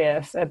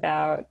curious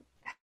about,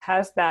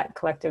 has that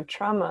collective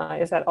trauma,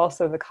 is that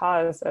also the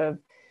cause of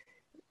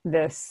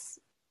this,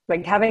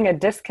 like having a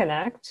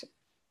disconnect,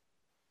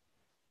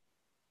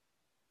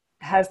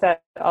 has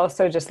that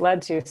also just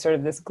led to sort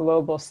of this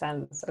global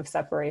sense of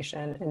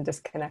separation and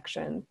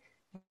disconnection.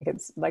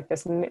 It's like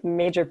this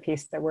major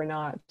piece that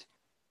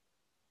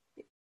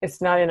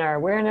it's not in our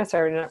awareness,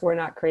 or we're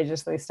not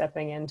courageously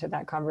stepping into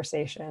that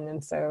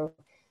conversation.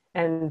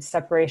 And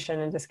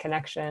separation and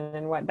disconnection,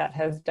 and what that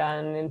has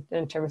done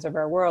in terms of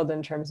our world,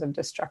 in terms of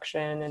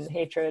destruction and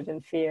hatred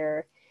and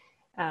fear,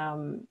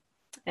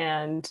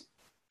 and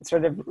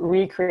sort of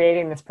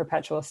recreating this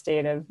perpetual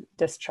state of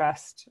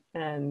distrust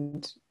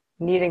and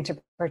needing to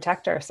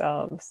protect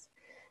ourselves,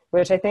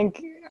 which I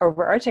think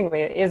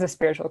overarchingly is a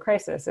spiritual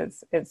crisis.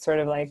 It's sort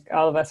of like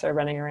all of us are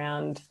running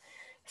around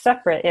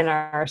separate in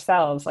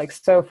ourselves, like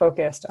so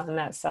focused on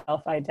that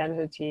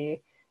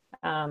self-identity,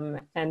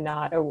 and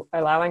not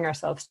allowing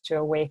ourselves to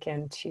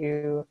awaken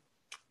to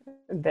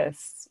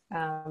this,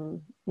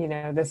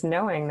 this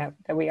knowing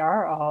that we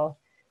are all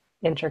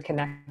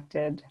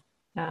interconnected.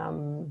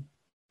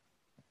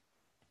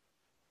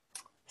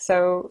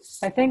 So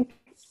I think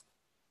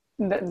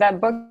that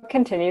book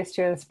continues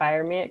to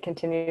inspire me. It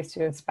continues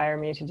to inspire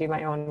me to do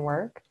my own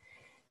work.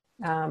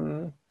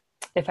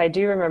 If I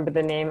do remember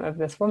the name of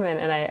this woman,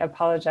 and I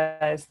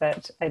apologize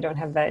that I don't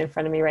have that in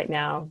front of me right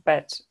now,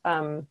 but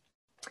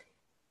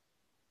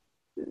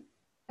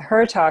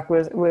her talk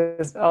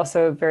was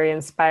also very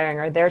inspiring,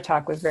 or their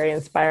talk was very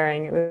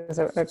inspiring. It was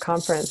a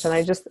conference, and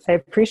I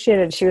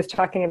appreciated, she was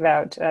talking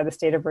about the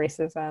state of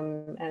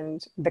racism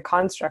and the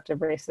construct of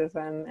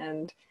racism,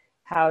 and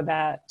how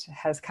that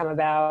has come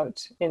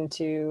about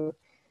into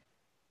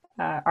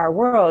our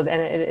world.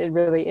 And it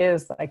really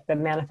is like the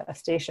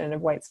manifestation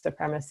of white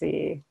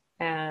supremacy,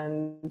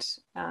 and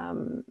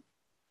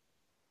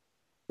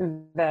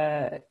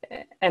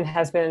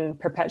has been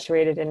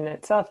perpetuated in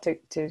itself to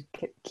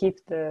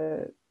keep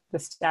the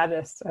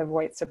status of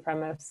white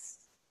supremacy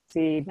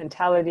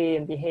mentality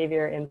and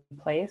behavior in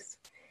place.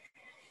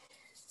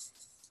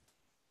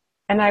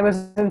 And I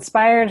was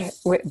inspired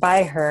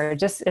by her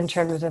just in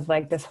terms of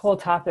like this whole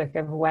topic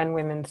of when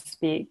women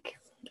speak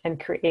and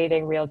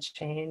creating real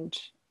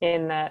change,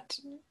 in that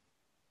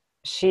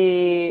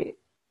she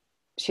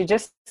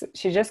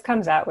just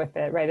comes out with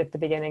it right at the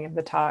beginning of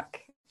the talk.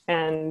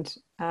 And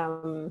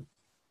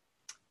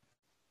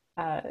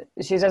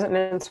she doesn't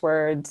mince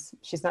words.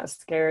 She's not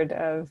scared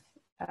of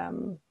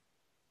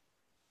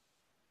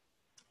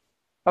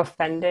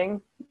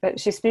offending, but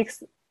she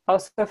speaks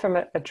also from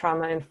a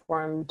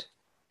trauma-informed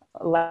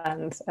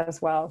lens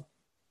as well.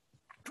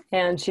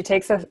 And she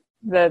takes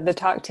the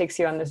talk takes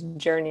you on this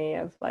journey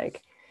of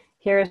like,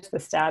 here's the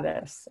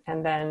status,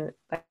 and then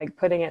like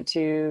putting it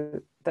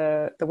to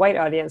the white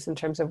audience in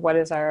terms of what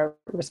is our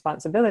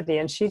responsibility.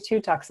 And she too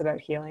talks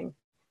about healing.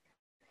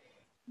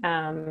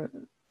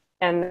 And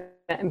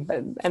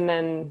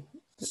then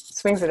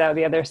swings it out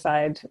the other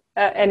side.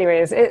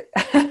 Anyways,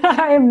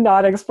 I'm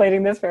not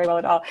explaining this very well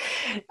at all.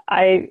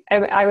 I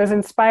was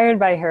inspired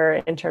by her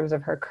in terms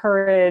of her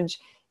courage,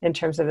 in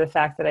terms of the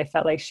fact that I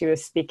felt like she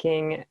was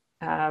speaking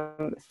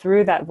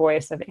through that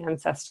voice of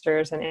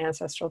ancestors and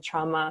ancestral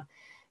trauma,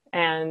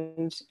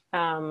 and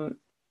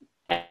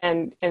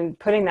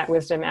putting that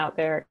wisdom out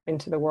there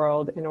into the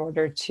world in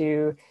order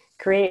to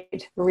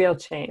create real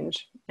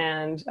change.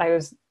 And I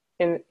was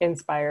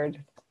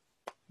inspired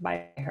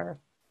by her.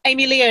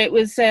 Amy Lea, it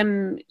was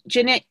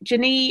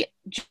Janie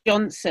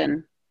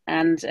Johnson,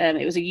 and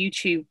it was a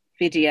YouTube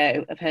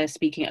video of her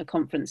speaking at a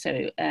conference.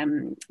 So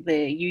the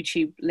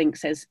YouTube link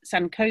says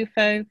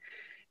Sankofa,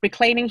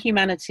 Reclaiming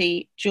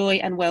Humanity, Joy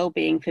and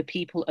Wellbeing for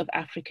People of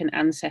African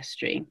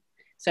Ancestry.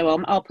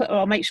 So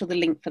I'll make sure the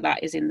link for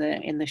that is in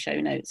the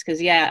show notes, because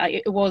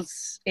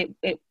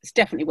it's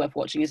definitely worth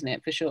watching, isn't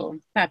it? For sure.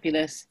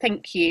 Fabulous.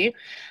 Thank you.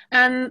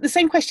 And the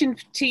same question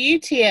to you,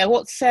 Tia.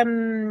 What's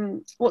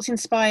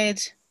inspired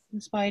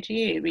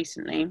you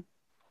recently?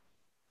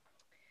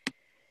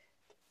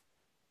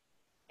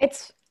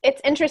 It's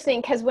interesting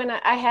because when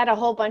I had a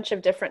whole bunch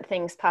of different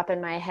things pop in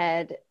my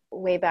head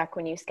way back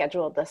when you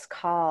scheduled this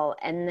call,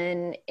 and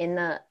then in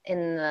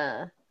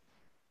the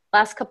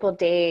last couple of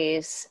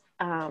days,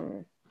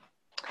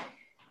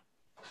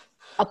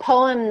 a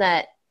poem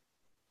that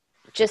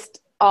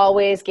just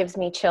always gives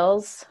me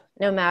chills,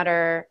 no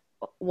matter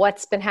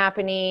what's been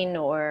happening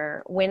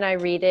or when I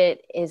read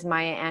it, is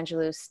Maya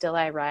Angelou's Still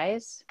I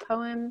Rise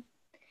poem.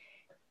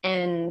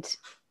 And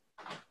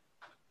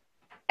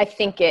I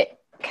think it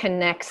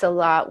connects a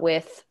lot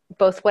with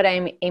both what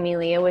Amy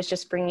Lea was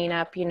just bringing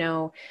up.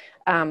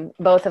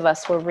 Both of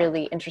us were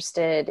really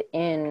interested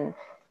in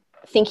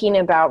thinking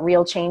about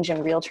real change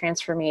and real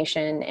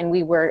transformation. And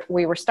we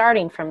were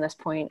starting from this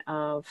point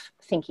of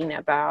thinking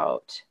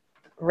about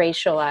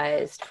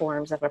racialized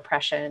forms of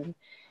oppression,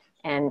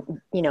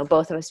 and,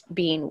 both of us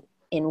being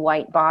in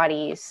white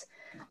bodies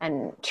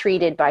and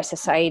treated by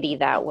society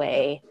that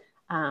way.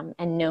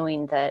 And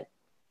knowing that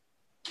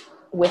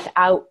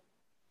without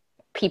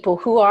people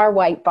who are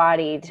white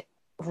bodied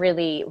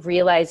really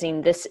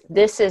realizing this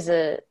is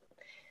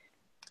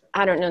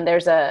I don't know,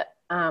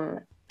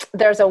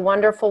 there's a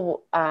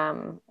wonderful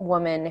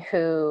woman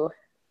who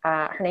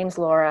her name's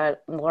Laura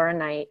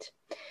Knight,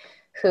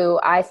 who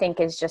I think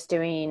is just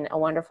doing a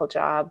wonderful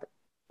job.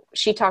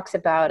 She talks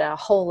about a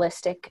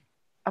holistic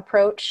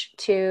approach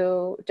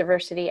to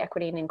diversity,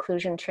 equity, and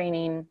inclusion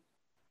training.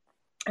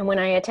 And when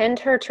I attend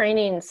her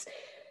trainings,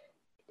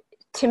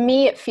 to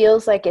me, it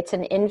feels like it's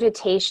an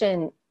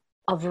invitation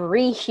of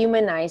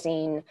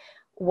rehumanizing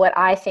what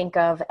I think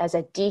of as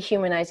a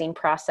dehumanizing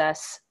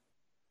process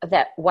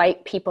that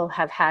white people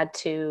have had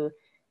to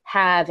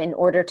have in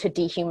order to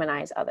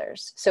dehumanize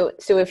others. So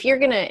if you're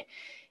going to,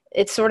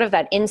 it's sort of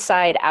that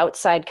inside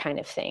outside kind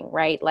of thing,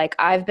 right? Like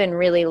I've been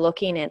really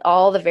looking at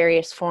all the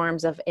various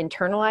forms of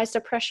internalized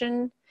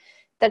oppression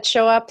that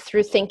show up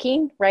through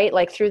thinking, right?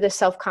 Like through the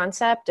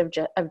self-concept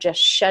of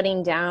just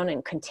shutting down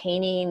and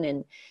containing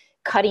and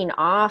cutting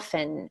off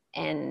and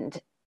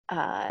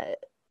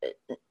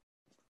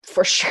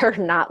for sure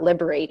not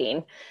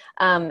liberating.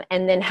 And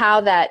then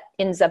how that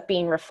ends up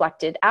being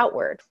reflected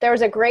outward. There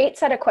was a great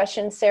set of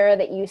questions, Sarah,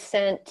 that you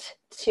sent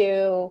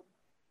to,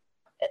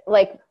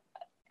 like,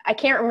 I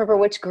can't remember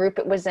which group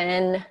it was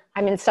in.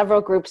 I'm in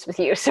several groups with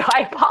you, so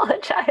I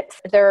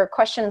apologize. There are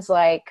questions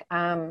like,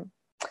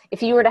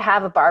 if you were to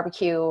have a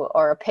barbecue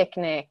or a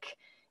picnic,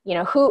 you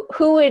know, who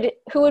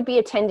would be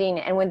attending,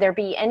 and would there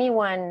be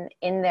anyone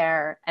in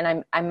there?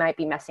 And I might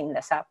be messing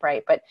this up,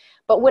 right? But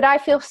would I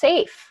feel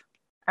safe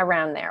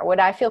around there? Would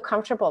I feel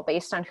comfortable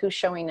based on who's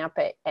showing up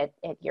at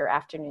your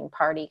afternoon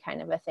party,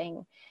 kind of a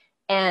thing?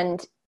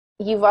 And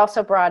you've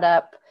also brought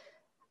up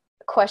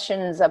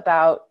questions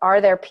about,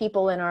 are there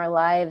people in our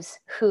lives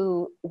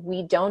who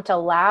we don't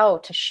allow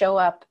to show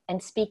up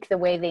and speak the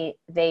way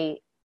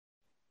they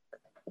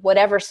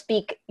whatever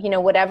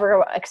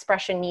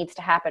expression needs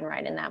to happen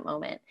right in that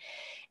moment?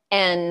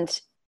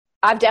 And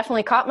I've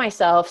definitely caught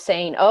myself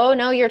saying, oh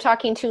no, you're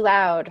talking too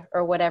loud,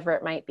 or whatever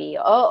it might be.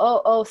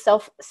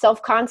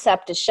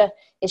 Self-concept is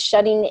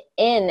shutting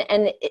in,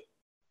 and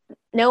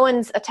no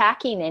one's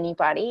attacking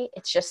anybody.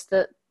 It's just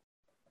the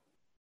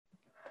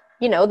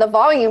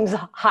volume's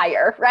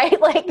higher,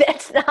 right? Like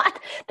that's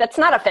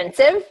not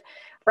offensive,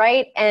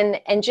 right?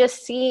 And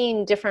just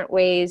seeing different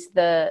ways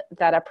that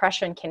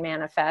oppression can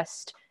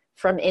manifest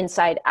from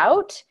inside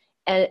out,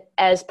 and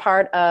as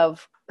part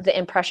of the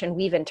impression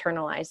we've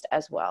internalized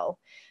as well.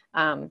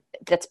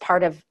 That's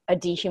part of a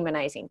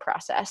dehumanizing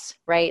process,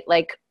 right?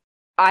 Like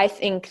I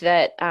think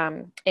that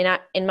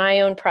in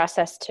my own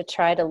process to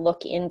try to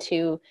look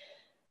into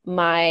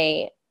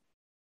my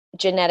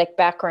genetic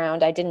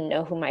background, I didn't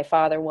know who my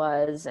father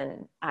was,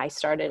 and I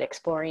started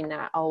exploring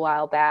that a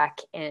while back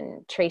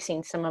and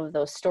tracing some of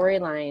those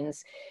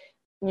storylines.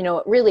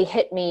 It really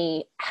hit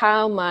me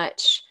how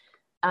much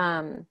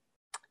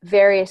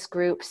various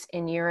groups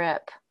in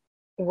Europe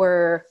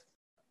were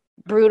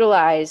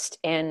brutalized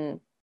and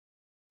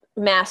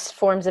mass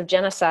forms of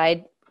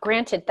genocide,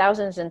 granted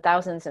thousands and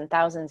thousands and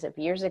thousands of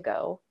years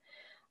ago,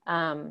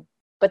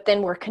 but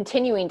then we're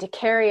continuing to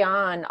carry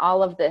on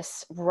all of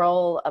this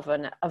role of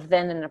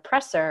then an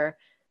oppressor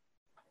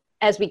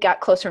as we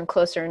got closer and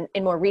closer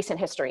in more recent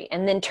history,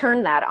 and then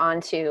turn that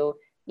onto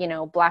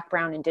Black,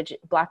 brown,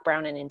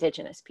 and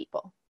Indigenous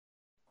people.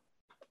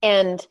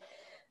 And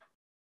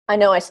I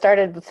know I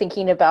started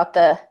thinking about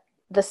the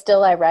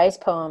Still I Rise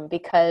poem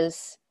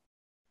because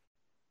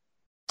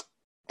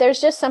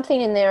there's just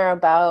something in there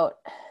about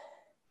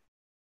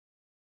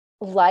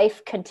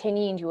life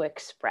continuing to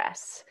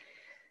express.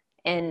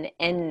 And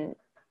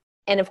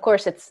of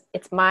course it's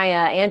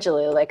Maya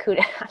Angelou, like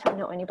I don't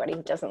know anybody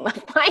who doesn't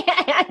love Maya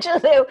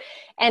Angelou,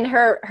 and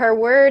her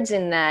words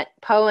in that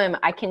poem,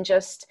 I can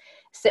just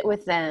sit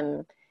with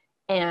them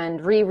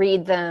and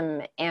reread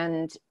them,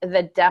 and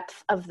the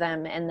depth of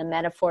them and the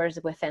metaphors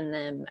within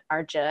them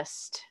are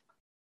just,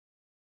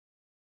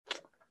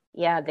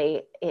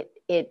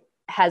 it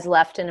has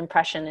left an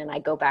impression, and I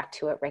go back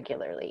to it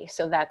regularly.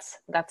 So that's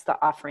the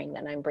offering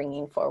that I'm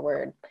bringing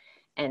forward.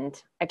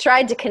 And I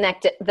tried to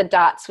connect the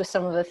dots with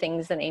some of the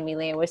things that Amy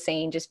Leah was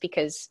saying, just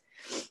because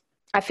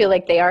I feel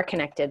like they are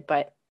connected,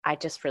 but I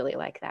just really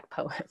like that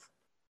poem.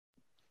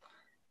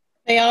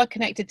 They are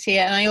connected,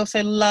 Tia, and I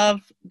also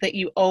love that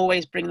you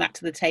always bring that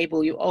to the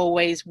table. You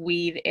always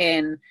weave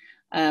in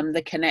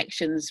the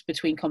connections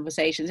between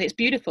conversations. It's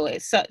beautiful.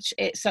 It's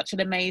such an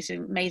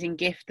amazing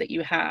gift that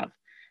you have.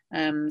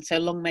 So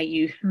long may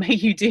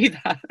you do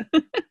that.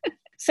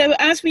 So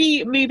as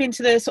we move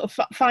into the sort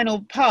of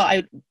final part,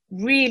 I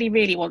really,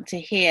 really want to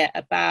hear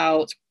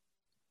about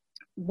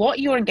what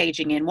you're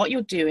engaging in, what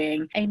you're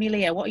doing. Amy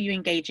Leah, what are you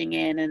engaging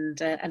in,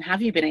 and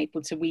have you been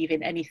able to weave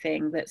in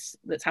anything that's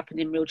happened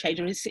in Real Change,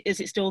 or is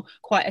it still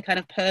quite a kind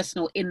of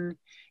personal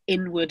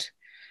inward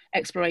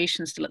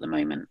exploration still at the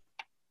moment?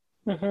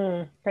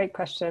 Mm-hmm. Great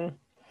question.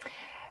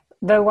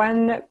 The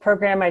one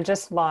program I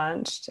just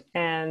launched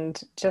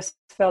and just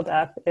filled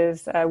up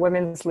is a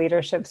Women's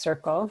Leadership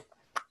Circle.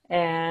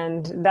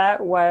 And it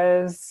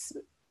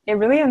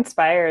really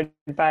inspired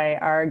by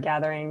our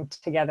gathering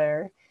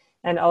together.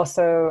 And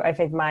also, I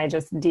think my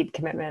just deep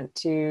commitment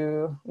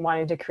to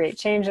wanting to create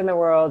change in the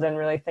world, and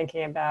really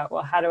thinking about,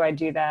 well, how do I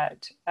do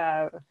that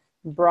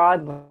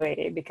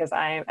broadly? Because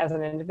I, as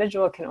an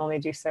individual, can only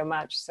do so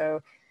much.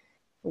 So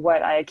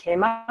what I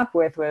came up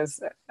with was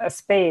a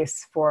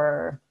space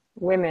for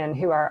women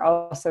who are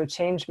also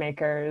change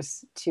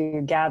makers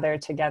to gather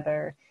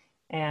together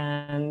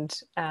and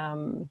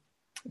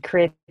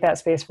create that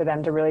space for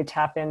them to really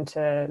tap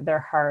into their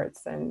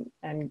hearts and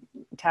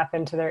tap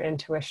into their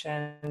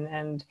intuition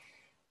and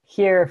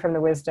hear from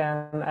the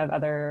wisdom of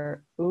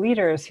other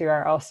leaders who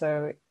are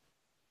also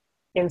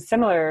in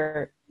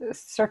similar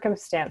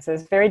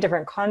circumstances, very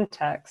different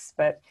contexts,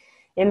 but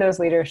in those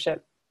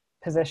leadership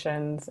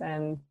positions.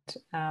 And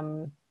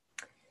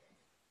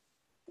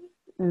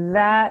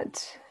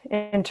that,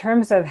 in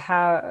terms of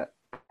how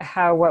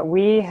what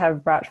we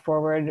have brought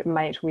forward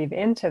might weave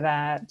into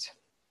that,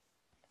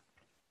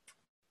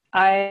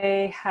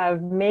 I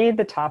have made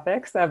the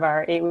topics of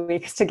our 8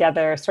 weeks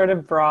together sort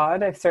of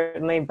broad. I've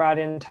certainly brought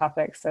in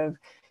topics of,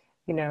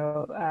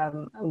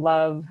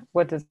 love.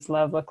 What does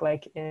love look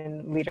like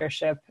in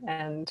leadership?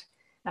 And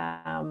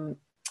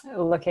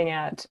looking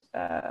at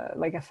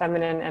like a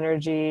feminine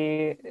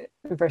energy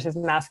versus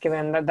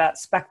masculine, that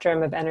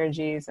spectrum of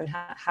energies and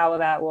how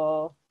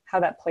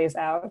that plays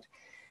out.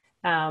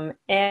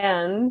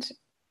 And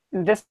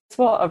this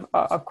will,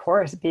 of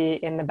course, be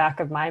in the back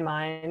of my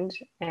mind.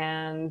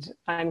 And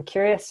I'm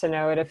curious to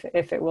know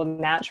if it will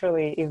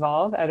naturally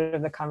evolve out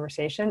of the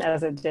conversation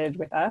as it did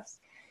with us.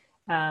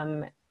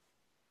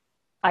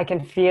 I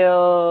can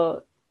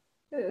feel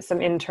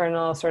some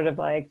internal sort of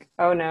like,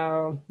 oh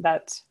no,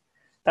 that's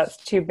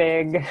too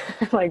big.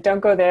 Like, don't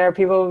go there.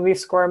 People will be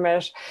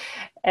squirmish.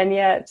 And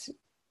yet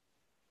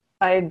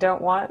I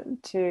don't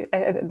want to,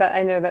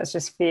 I know that's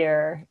just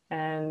fear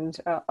and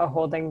a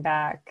holding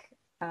back.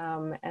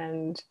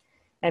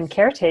 And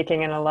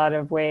caretaking in a lot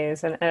of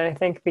ways. And I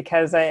think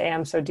because I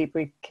am so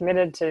deeply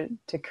committed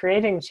to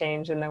creating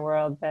change in the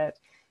world, that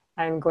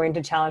I'm going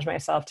to challenge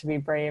myself to be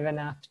brave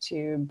enough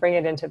to bring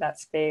it into that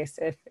space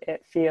if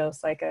it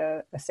feels like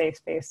a safe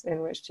space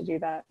in which to do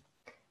that.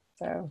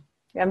 So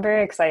I'm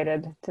very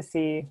excited to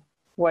see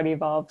what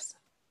evolves.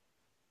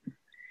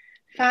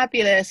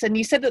 Fabulous. And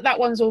you said that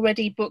one's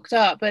already booked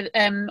up, but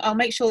I'll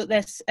make sure that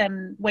there's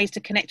ways to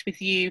connect with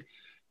you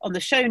on the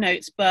show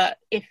notes. But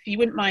if you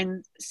wouldn't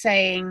mind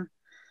saying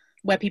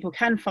where people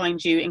can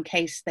find you in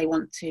case they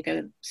want to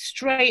go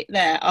straight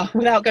there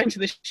without going to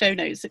the show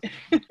notes.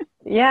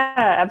 Yeah,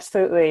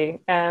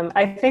 absolutely.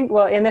 I think,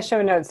 well, in the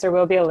show notes, there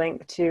will be a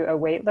link to a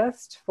wait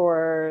list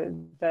for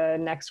the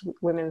next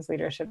Women's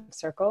Leadership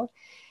Circle.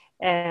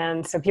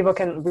 And so people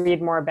can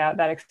read more about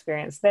that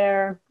experience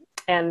there.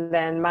 And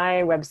then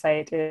my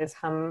website is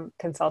Hum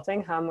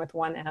Consulting, Hum with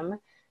one M,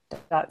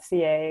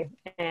 .ca,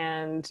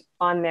 and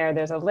on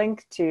there's a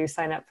link to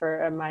sign up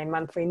for my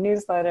monthly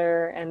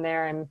newsletter, and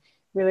there I'm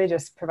really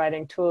just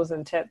providing tools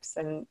and tips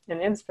and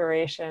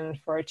inspiration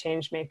for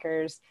change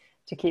makers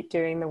to keep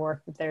doing the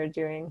work that they're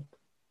doing.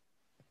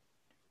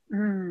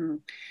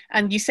 And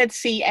you said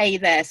CA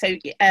there, so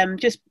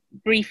just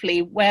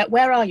briefly,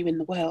 where are you in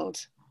the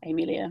world,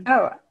 Amelia?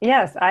 Oh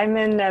yes, I'm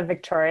in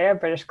Victoria,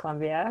 British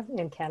Columbia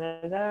in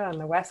Canada on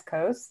the West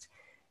Coast,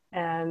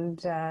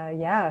 and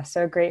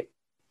so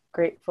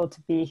grateful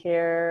to be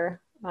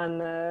here on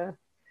the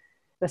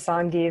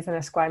Songhees and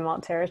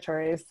Esquimalt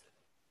territories.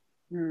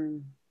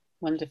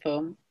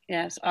 Wonderful.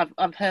 Yes,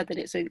 I've heard that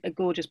it's a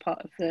gorgeous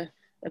part of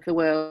the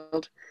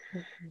world.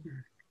 Mm-hmm.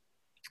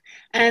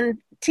 And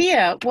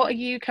Tia, what are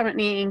you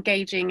currently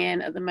engaging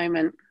in at the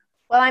moment?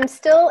 Well, I'm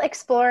still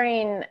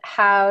exploring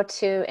how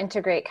to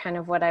integrate kind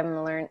of what I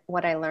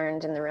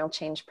learned in the Real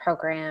Change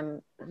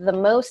program. The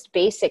most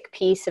basic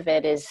piece of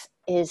it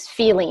is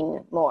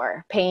feeling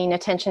more, paying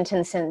attention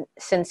to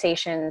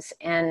sensations,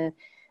 and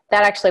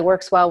that actually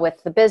works well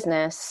with the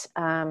business.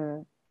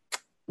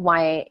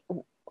 Why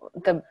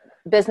the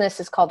business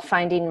is called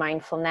Finding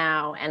Mindful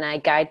Now, and I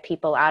guide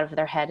people out of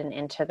their head and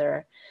into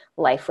their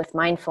life with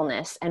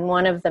mindfulness. And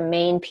one of the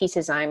main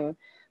pieces I'm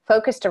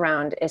focused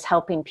around is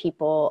helping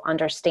people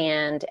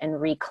understand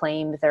and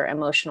reclaim their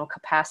emotional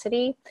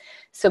capacity.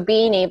 So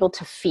being able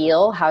to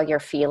feel how you're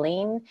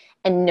feeling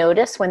and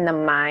notice when the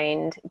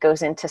mind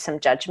goes into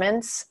some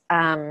judgments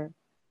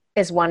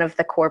is one of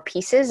the core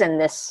pieces. And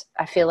this,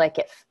 I feel like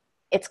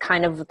it's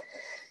kind of,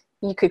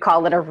 you could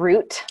call it a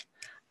root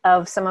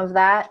of some of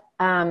that.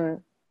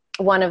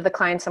 One of the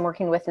clients I'm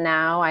working with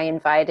now, I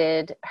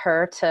invited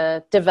her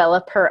to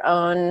develop her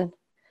own.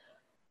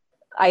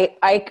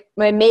 I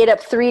made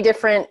up 3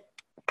 different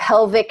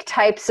pelvic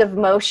types of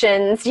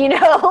motions,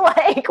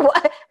 like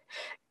what,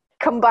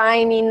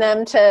 combining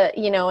them to,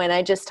 and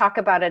I just talk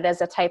about it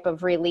as a type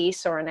of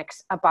release or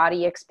a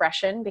body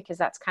expression, because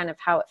that's kind of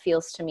how it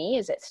feels to me.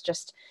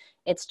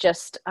 It's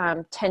just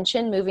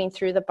tension moving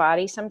through the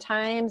body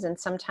sometimes, and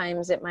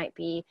sometimes it might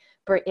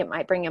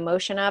bring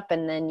emotion up,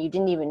 and then you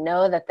didn't even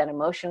know that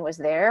emotion was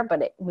there,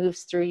 but it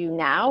moves through you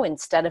now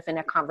instead of in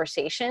a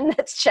conversation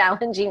that's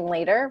challenging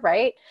later,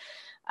 right?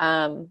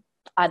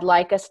 I'd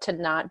like us to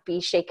not be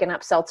shaking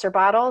up seltzer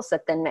bottles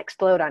that then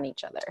explode on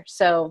each other.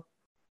 So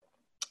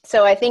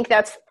I think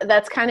that's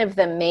kind of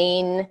the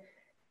main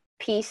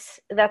piece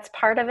that's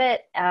part of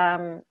it.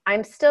 I'm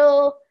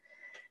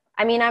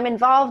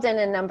involved in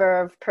a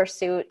number of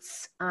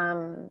pursuits.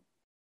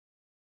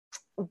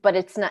 but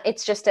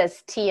it's just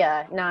as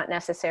Tia, not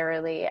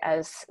necessarily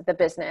as the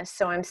business.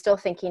 So I'm still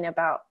thinking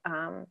about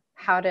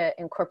how to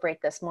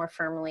incorporate this more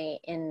firmly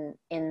in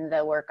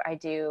the work I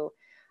do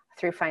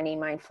through Finding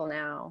Mindful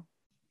Now.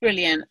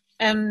 Brilliant.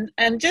 And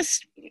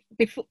just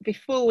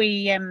before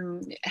we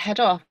head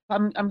off,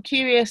 I'm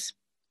curious,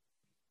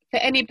 for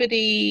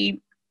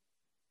anybody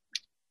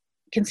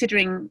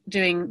considering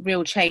doing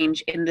real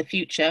change in the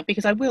future,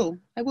 because I will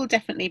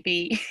definitely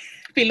be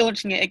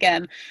launching it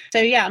again. So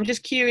yeah, I'm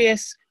just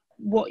curious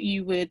what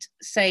you would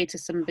say to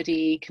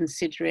somebody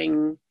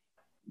considering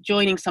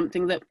joining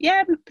something that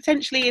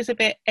potentially is a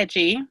bit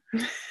edgy,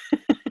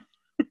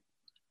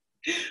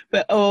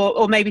 but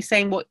or maybe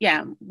saying what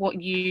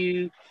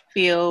you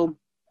feel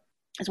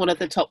is one of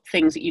the top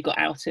things that you got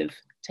out of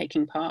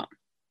taking part.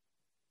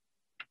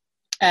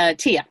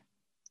 Tia.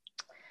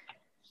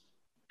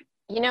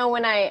 You know,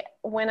 when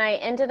I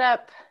ended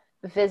up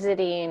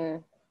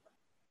visiting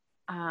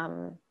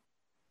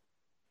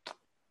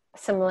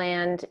some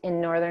land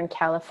in Northern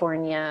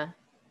California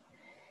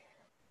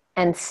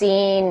and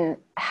seeing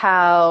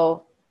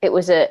how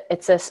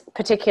it's a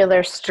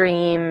particular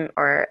stream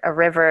or a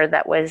river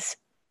that was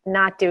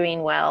not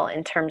doing well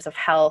in terms of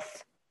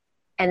health.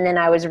 And then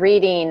I was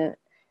reading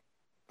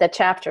the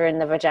chapter in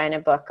the Vagina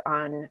book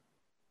on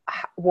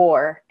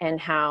war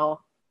and how,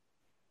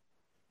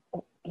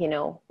 you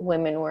know,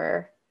 women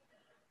were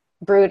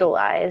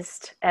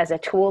brutalized as a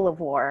tool of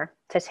war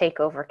to take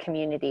over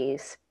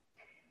communities.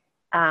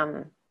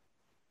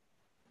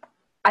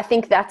 I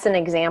think that's an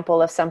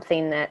example of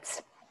something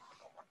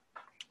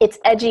it's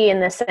edgy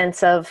in the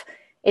sense of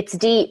it's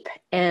deep,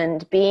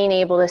 and being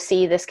able to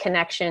see this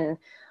connection,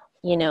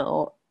 you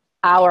know,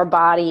 our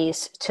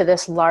bodies to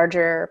this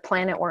larger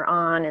planet we're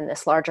on and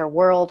this larger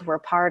world we're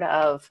part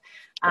of.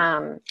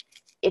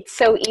 It's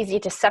so easy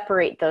to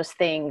separate those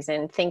things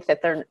and think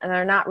that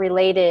they're not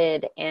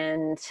related,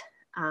 and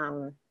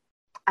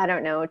I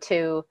don't know,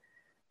 to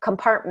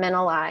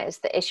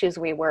compartmentalize the issues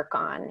we work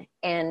on.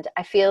 And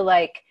I feel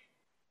like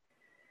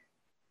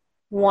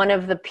one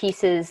of the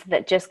pieces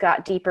that just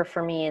got deeper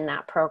for me in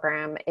that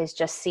program is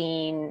just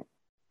seeing,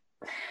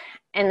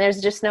 and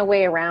there's just no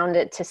way around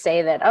it to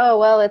say that, oh,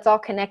 well, it's all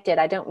connected.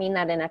 I don't mean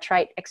that in a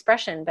trite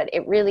expression, but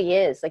it really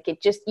is. Like,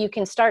 you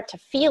can start to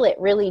feel it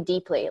really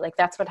deeply. Like,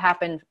 that's what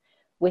happened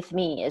with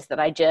me, is that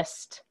I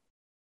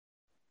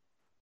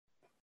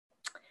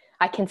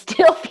can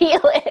still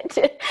feel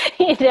it.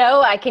 You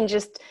know, I can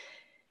just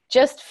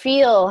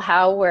feel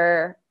how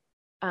we're,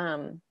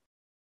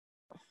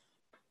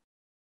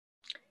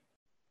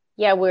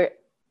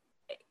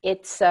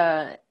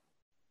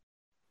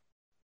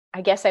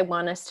 I guess I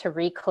want us to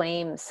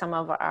reclaim some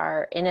of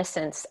our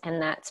innocence,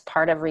 and that's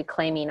part of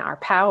reclaiming our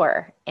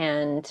power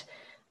and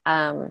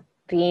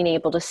being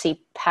able to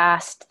see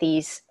past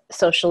these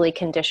socially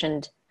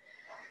conditioned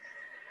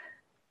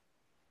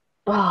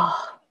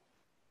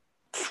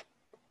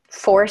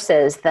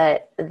forces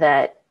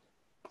that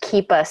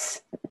keep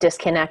us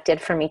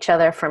disconnected from each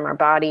other, from our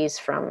bodies,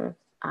 from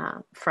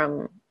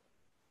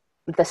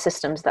the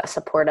systems that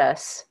support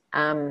us.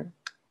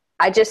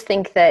 I just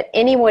think that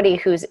anybody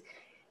who's,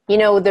 you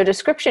know, the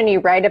description you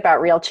write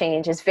about real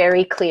change is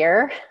very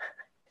clear.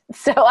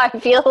 So I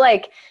feel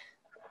like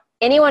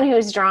anyone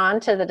who's drawn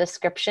to the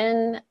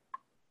description,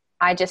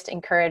 I just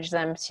encourage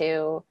them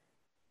to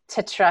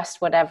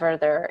trust whatever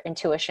their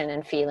intuition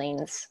and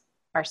feelings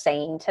are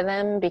saying to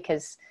them,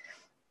 because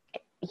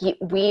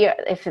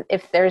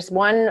if there's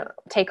one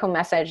take-home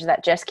message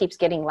that just keeps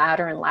getting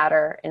louder and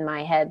louder in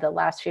my head the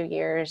last few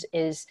years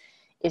is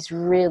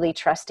really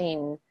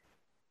trusting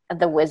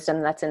the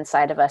wisdom that's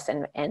inside of us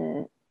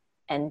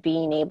and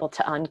being able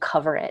to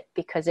uncover it,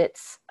 because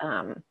it's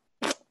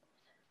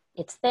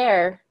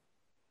there.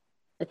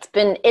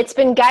 It's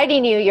been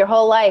guiding you your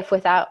whole life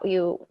without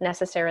you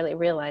necessarily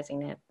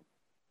realizing it.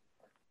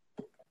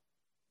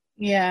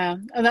 Yeah,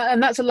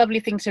 and that's a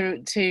lovely thing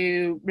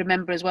to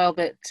remember as well,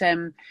 that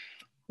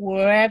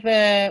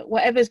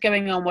whatever's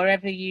going on,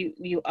 wherever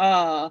you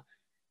are,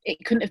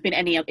 it couldn't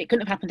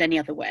have happened any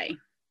other way,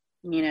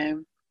 you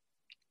know.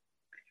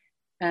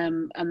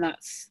 And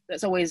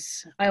that's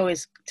always, I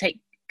always take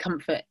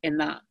comfort in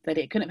that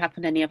it couldn't have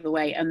happened any other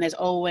way, and there's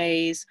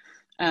always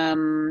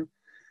room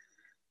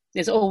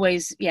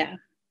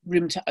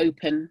to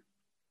open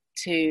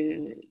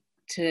to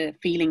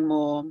feeling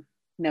more,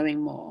 knowing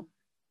more.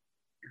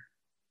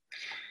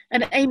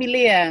 And Amy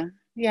Leah,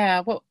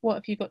 what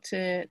have you got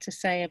to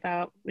say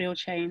about real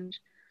change?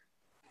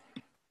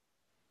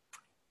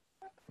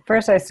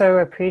 First, I so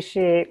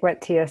appreciate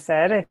what Tia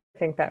said. I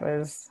think that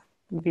was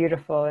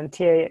beautiful. And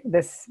Tia,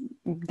 this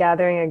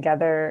gathering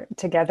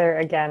together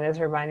again is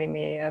reminding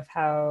me of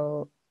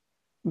how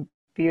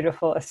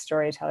beautiful a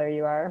storyteller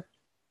you are.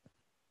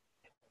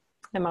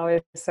 I'm always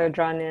so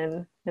drawn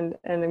in, and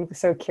I'm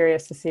so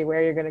curious to see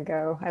where you're going to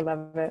go. I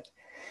love it.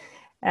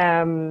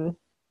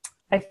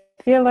 I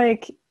feel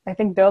like, I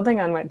think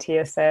building on what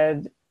Tia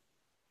said,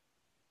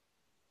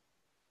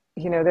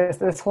 you know,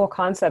 this whole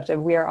concept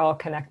of we are all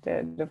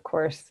connected, of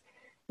course,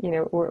 you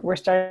know, we're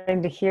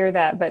starting to hear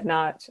that, but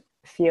not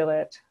feel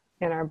it.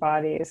 in our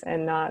bodies,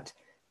 and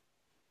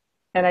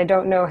I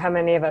don't know how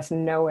many of us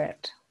know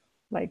it,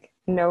 like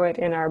know it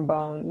in our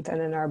bones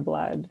and in our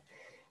blood.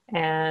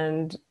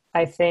 And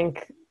I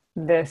think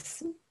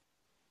this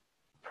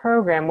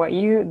program,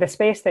 the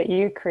space that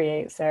you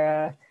create,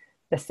 Sarah,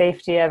 the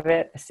safety of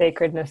it, the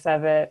sacredness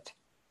of it,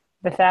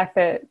 the fact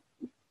that,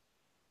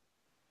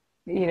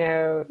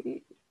 you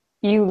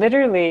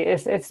literally,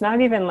 it's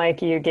not even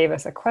like you gave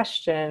us a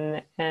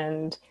question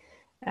and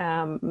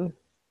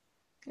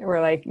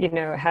we're like,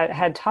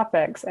 had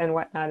topics and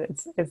whatnot.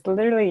 It's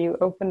literally you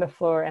open the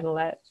floor and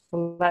let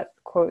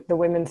quote the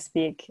women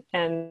speak.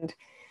 And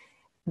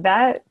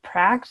that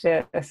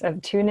practice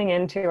of tuning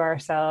into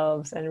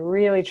ourselves and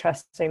really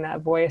trusting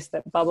that voice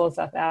that bubbles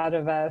up out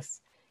of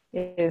us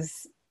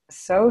is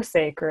so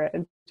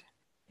sacred.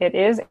 It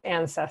is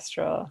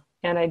ancestral.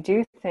 And I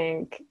do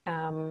think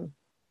for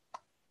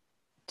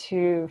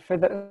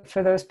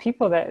those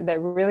people that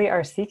really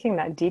are seeking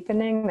that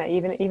deepening, that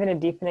even a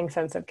deepening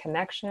sense of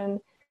connection,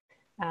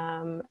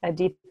 a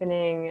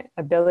deepening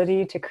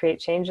ability to create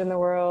change in the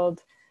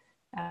world,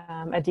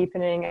 a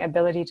deepening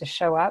ability to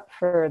show up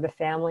for the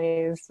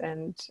families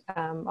and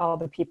all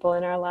the people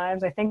in our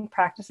lives. I think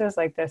practices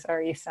like this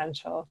are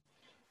essential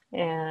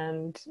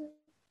and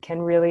can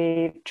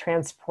really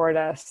transport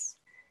us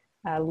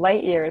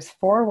light years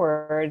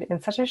forward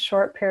in such a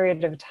short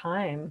period of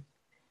time.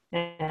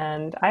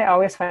 And I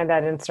always find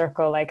that in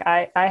circle, like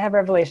I have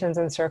revelations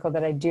in circle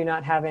that I do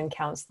not have in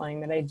counseling,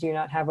 that I do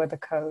not have with a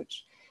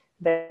coach.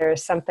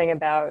 There's something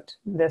about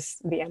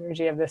the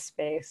energy of this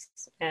space.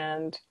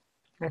 And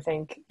I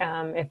think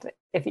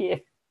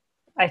if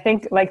I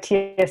think, like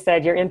Tia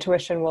said, your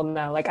intuition will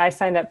know. Like I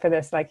signed up for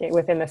this like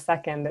within the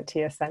second that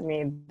Tia sent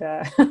me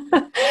the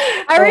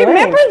I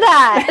remember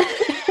that.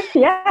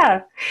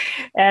 Yeah.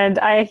 And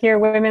I hear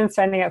women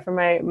signing up for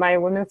my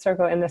women's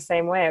circle in the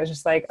same way. I was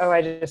just like, oh,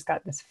 I just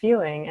got this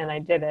feeling and I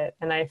did it.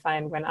 And I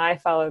find when I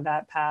follow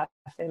that path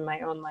in my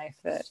own life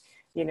that,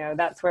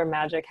 that's where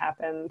magic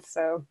happens.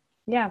 So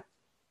yeah,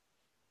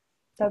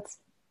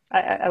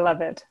 I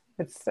love it.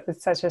 It's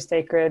such a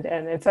sacred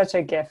and it's such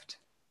a gift.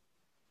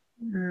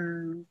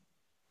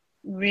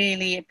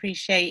 Really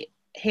appreciate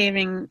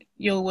hearing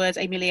your words,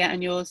 Amelia,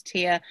 and yours,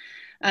 Tia.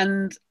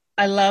 And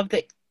I love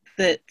that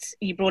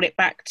you brought it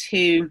back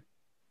to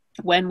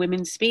when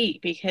women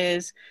speak,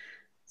 because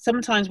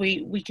sometimes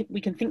we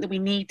can think that we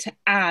need to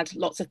add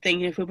lots of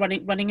things. If we're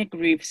running a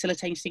group,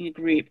 facilitating a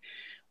group,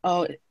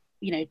 or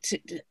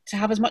to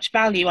have as much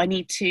value, I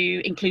need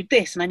to include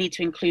this and I need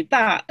to include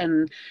that,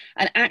 and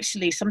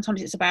actually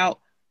sometimes it's about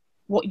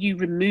what you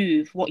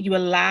remove, what you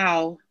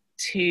allow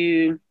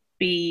to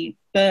be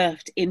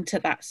birthed into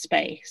that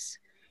space.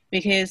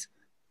 Because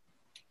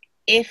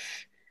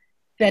if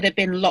there'd have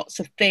been lots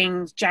of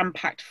things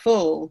jam-packed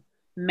full,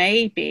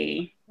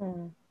 maybe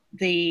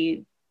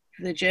the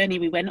journey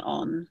we went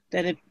on,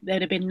 there'd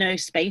have been no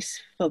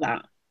space for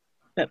that.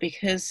 But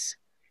because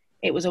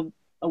it was a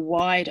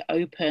wide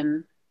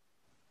open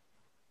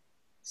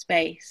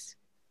space,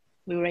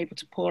 we were able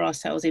to pour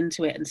ourselves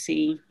into it and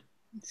see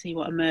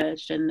what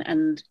emerged,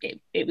 and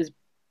it was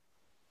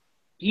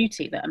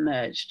beauty that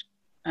emerged.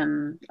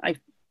 And I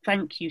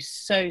thank you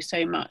so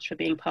much for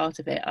being part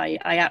of it. I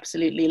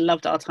absolutely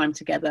loved our time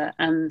together,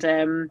 and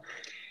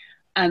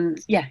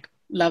yeah,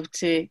 love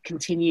to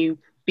continue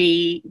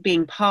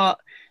being part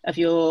of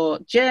your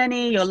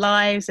journey, your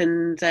lives,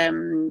 and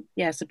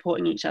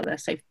supporting each other.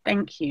 So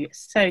thank you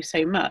so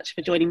much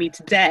for joining me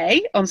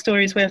today on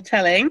Stories Worth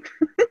Telling.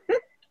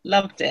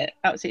 Loved it,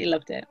 absolutely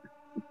loved it.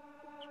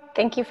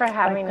 Thank you for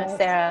having us,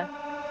 Sarah.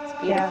 It's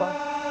beautiful.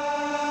 Yeah.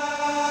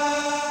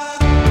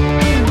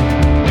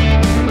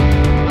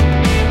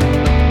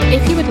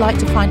 If you would like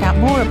to find out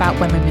more about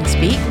When Women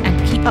Speak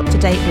and keep up to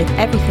date with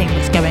everything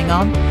that's going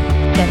on,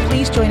 then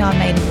please join our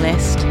mailing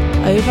list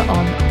over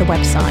on the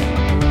website,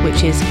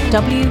 which is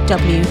www.sgn.com,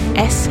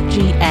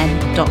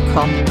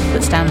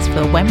 that stands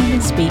for When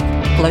Women Speak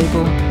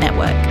Global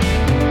Network.